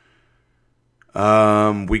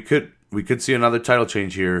 We could see another title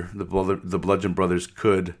change here. The Bludgeon Brothers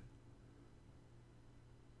could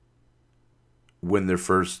win their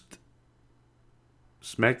first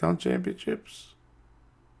SmackDown championships.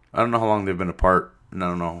 I don't know how long they've been apart, and I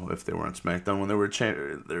don't know if they were on SmackDown when they were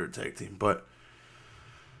a tag team, but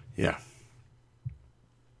yeah.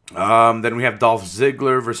 Then we have Dolph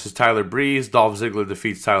Ziggler versus Tyler Breeze. Dolph Ziggler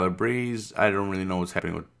defeats Tyler Breeze. I don't really know what's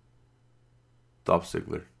happening with Dolph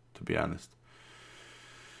Ziggler, to be honest.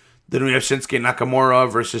 Then we have Shinsuke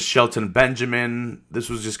Nakamura versus Shelton Benjamin. This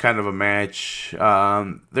was just kind of a match.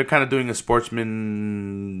 They're kind of doing a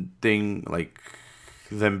sportsman thing, like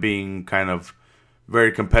them being kind of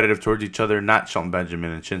very competitive towards each other. Not Shelton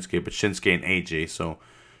Benjamin and Shinsuke, but Shinsuke and AJ. So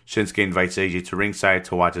Shinsuke invites AJ to ringside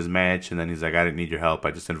to watch his match, and then he's like, I didn't need your help.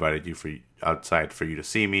 I just invited you outside for you to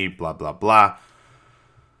see me, blah, blah, blah.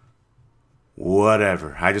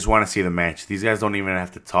 Whatever. I just want to see the match. These guys don't even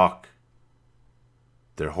have to talk.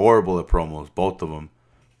 They're horrible at promos, both of them.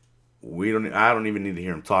 I don't even need to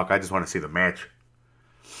hear them talk. I just want to see the match.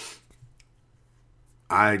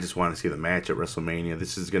 I just want to see the match at WrestleMania.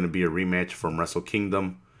 This is going to be a rematch from Wrestle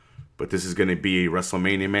Kingdom. But this is going to be a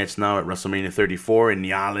WrestleMania match now at WrestleMania 34 in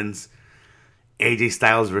New Orleans. AJ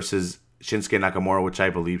Styles versus Shinsuke Nakamura, which I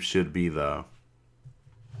believe should be the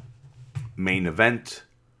main event.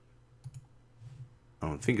 I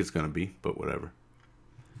don't think it's going to be, but whatever.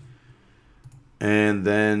 And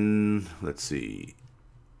then, let's see.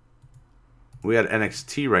 We had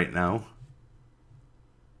NXT right now.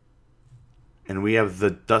 And we have the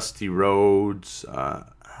Dusty Rhodes...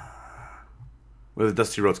 We have the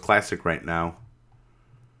Dusty Rhodes Classic right now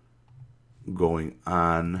going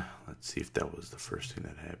on. Let's see if that was the first thing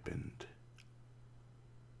that happened.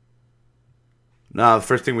 No, the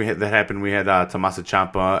first thing that happened, we had Tommaso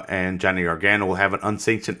Ciampa and Johnny Gargano will have an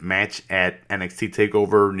unsanctioned match at NXT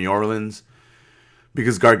TakeOver New Orleans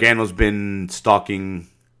because Gargano's been stalking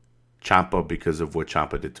Ciampa because of what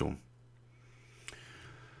Ciampa did to him.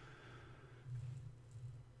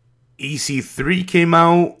 EC3 came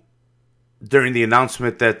out during the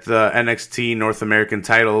announcement that the NXT North American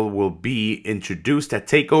title will be introduced at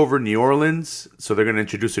TakeOver New Orleans. So they're going to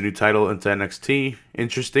introduce a new title into NXT.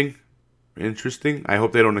 Interesting. I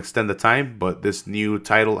hope they don't extend the time, but this new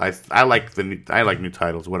title, I like new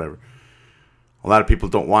titles, whatever. A lot of people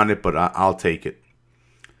don't want it, but I'll take it.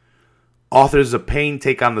 Authors of Pain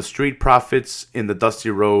take on the Street Profits in the Dusty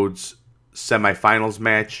Rhodes semifinals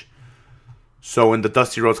match. So in the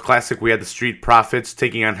Dusty Rhodes Classic, we had the Street Profits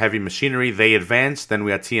taking on Heavy Machinery. They advanced. Then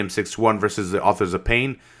we had TM61 versus the Authors of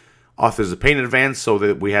Pain. Authors of Pain advanced, so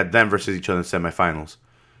that we had them versus each other in semifinals.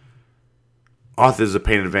 Authors of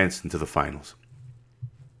Pain advanced into the finals.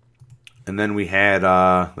 And then we had,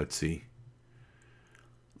 let's see,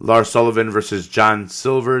 Lars Sullivan versus John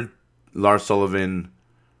Silver. Lars Sullivan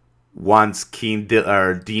wants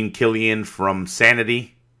Dean Killian from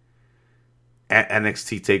Sanity at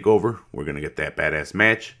NXT TakeOver. We're going to get that badass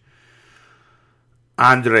match.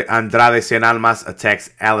 Andrade Cien Almas attacks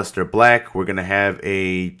Aleister Black. We're going to have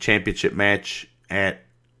a championship match at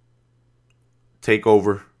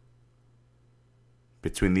TakeOver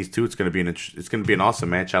between these two. It's going to be an awesome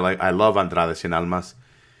match. I love Andrade Cien Almas.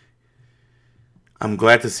 I'm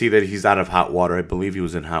glad to see that he's out of Hot Water. I believe he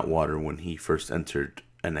was in Hot Water when he first entered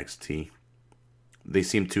NXT. They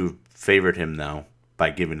seem to have favored him now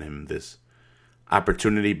by giving him this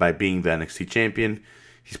opportunity by being the NXT champion.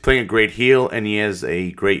 He's playing a great heel, and he has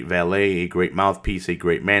a great valet, a great mouthpiece, a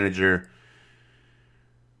great manager.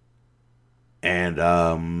 And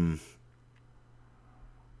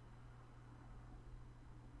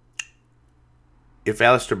if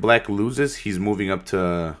Aleister Black loses, he's moving up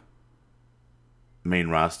to main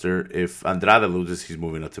roster. If Andrade loses, he's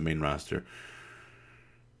moving up to main roster.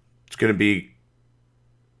 It's gonna be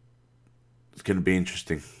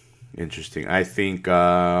interesting. I think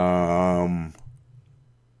Aleister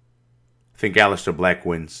Black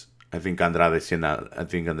wins. I think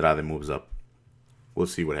Andrade moves up. We'll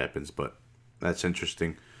see what happens, but that's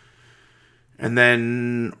interesting. And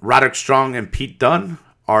then Roderick Strong and Pete Dunne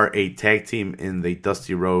are a tag team in the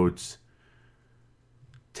Dusty Rhodes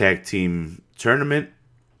Tag Team Tournament.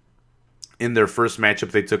 In their first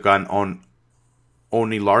matchup, they took on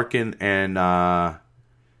Oney Larkin and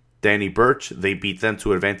Danny Burch. They beat them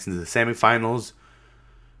to advance into the semifinals,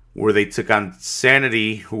 where they took on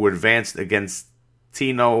Sanity, who advanced against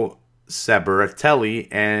Tino Sabaratelli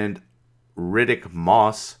and Riddick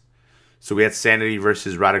Moss. So we had Sanity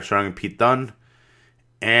versus Roderick Strong and Pete Dunne.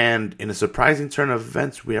 And in a surprising turn of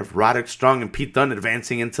events, we have Roderick Strong and Pete Dunne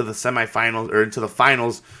advancing into the semifinals or into the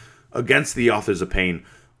finals against the Authors of Pain.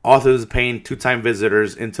 Authors of Pain, 2-time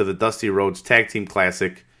visitors into the Dusty Rhodes Tag Team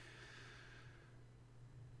Classic.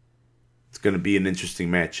 It's going to be an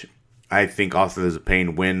interesting match. I think Authors of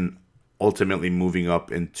Pain win, ultimately moving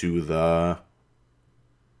up into the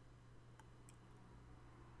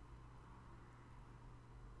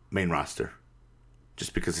main roster.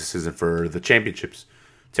 Just because this isn't for the championships.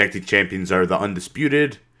 Tag Team Champions are the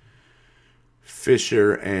Undisputed,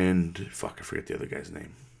 Fisher, and... I forget the other guy's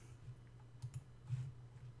name.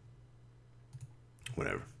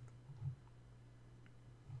 Whatever.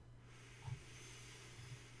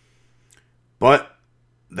 But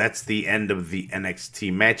that's the end of the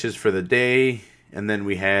NXT matches for the day. And then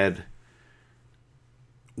we had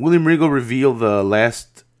William Regal reveal the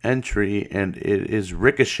last entry, and it is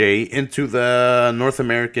Ricochet into the North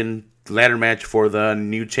American ladder match for the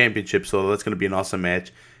new championship. So that's going to be an awesome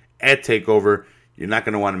match at TakeOver. You're not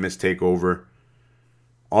going to want to miss TakeOver.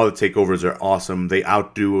 All the TakeOvers are awesome. They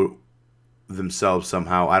outdo themselves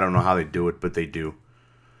somehow. I don't know how they do it, but they do.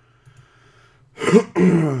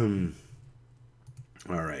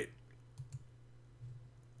 All right.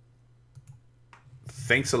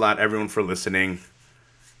 Thanks a lot, everyone, for listening.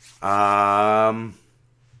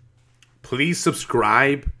 Please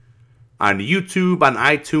subscribe on YouTube, on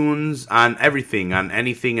iTunes, on everything, on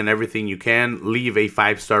anything and everything you can. Leave a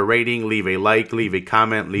 5-star rating, leave a like, leave a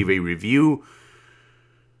comment, leave a review.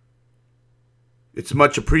 It's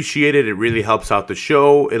much appreciated. It really helps out the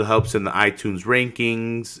show. It helps in the iTunes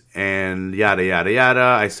rankings and yada, yada, yada.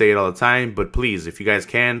 I say it all the time, but please, if you guys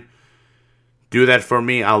can, do that for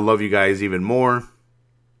me. I'll love you guys even more.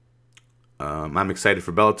 I'm excited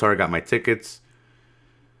for Bellator. I got my tickets.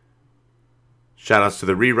 Shout outs to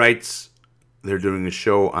the Rewrites. They're doing a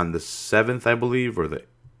show on the 7th, I believe, I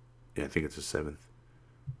think it's the 7th.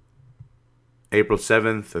 April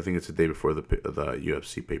 7th. I think it's the day before the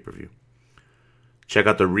UFC pay-per-view. Check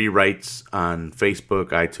out the Rewrites on Facebook,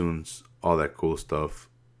 iTunes, all that cool stuff.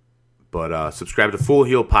 But subscribe to Full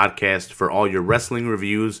Heel Podcast for all your wrestling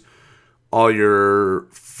reviews, all your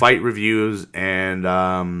fight reviews,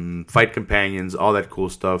 and fight companions, all that cool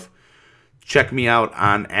stuff. Check me out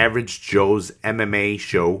on Average Joe's MMA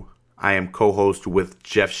show. I am co-host with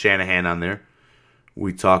Jeff Shanahan on there.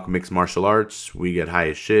 We talk mixed martial arts. We get high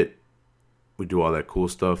as shit. We do all that cool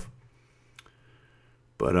stuff.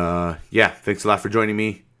 But, thanks a lot for joining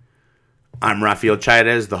me. I'm Rafael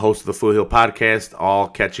Chairez, the host of the Full Heel Podcast. I'll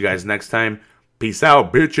catch you guys next time. Peace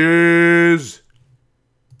out, bitches!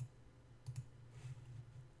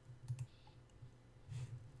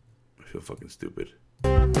 I feel fucking stupid.